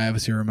Doug, I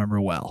obviously remember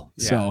well.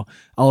 Yeah. So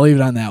I'll leave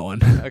it on that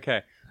one.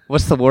 Okay.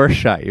 What's the worst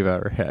shot you've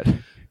ever hit?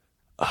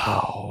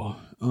 Oh,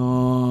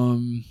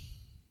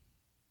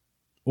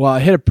 well, I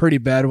hit a pretty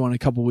bad one a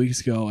couple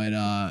weeks ago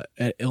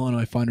at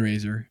Illinois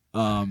fundraiser.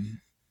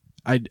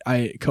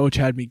 Coach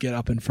had me get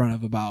up in front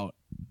of about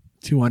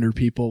 200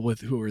 people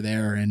who were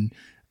there, and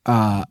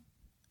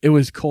it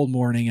was cold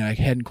morning and I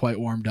hadn't quite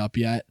warmed up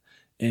yet.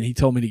 And he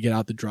told me to get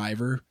out the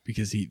driver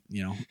because and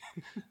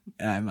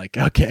I'm like,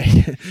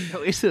 okay.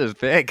 At least it was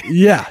big.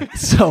 Yeah.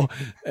 So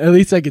at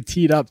least I could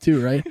tee it up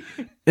too, right?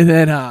 And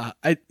then I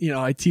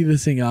tee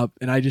this thing up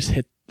and I just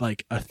hit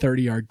like a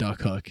 30-yard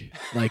duck hook,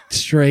 like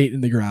straight in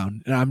the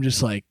ground. And I'm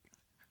just like,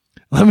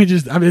 I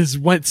just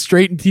went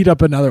straight and teed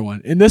up another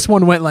one. And this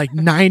one went like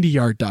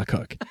 90-yard duck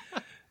hook.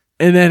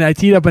 And then I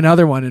teed up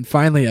another one, and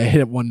finally I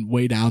hit one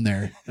way down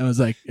there. I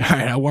was like, all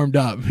right, I warmed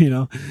up,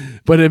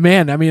 But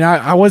man, I mean,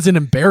 I wasn't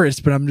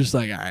embarrassed, but I'm just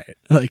like, all right,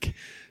 like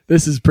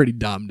this is pretty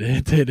dumb to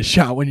hit a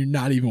shot when you're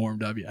not even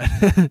warmed up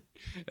yet.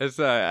 It's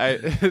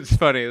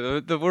funny.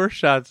 The worst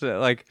shots,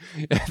 like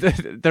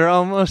they're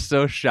almost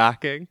so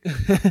shocking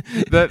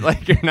that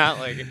like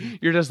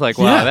you're just like,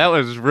 wow, Yeah. that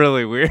was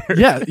really weird.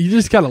 Yeah, you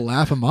just gotta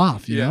laugh them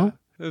off, you know.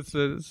 It's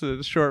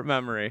a short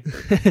memory.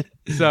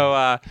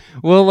 So,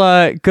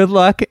 good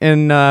luck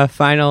in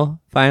final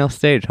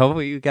stage.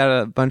 Hopefully, you got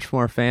a bunch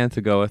more fans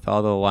to go with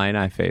all the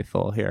Illini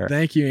faithful here.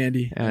 Thank you,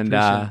 Andy. And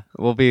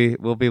we'll be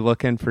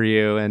looking for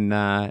you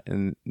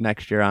in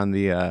next year on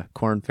the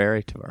Corn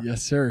Ferry Tour.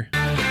 Yes, sir.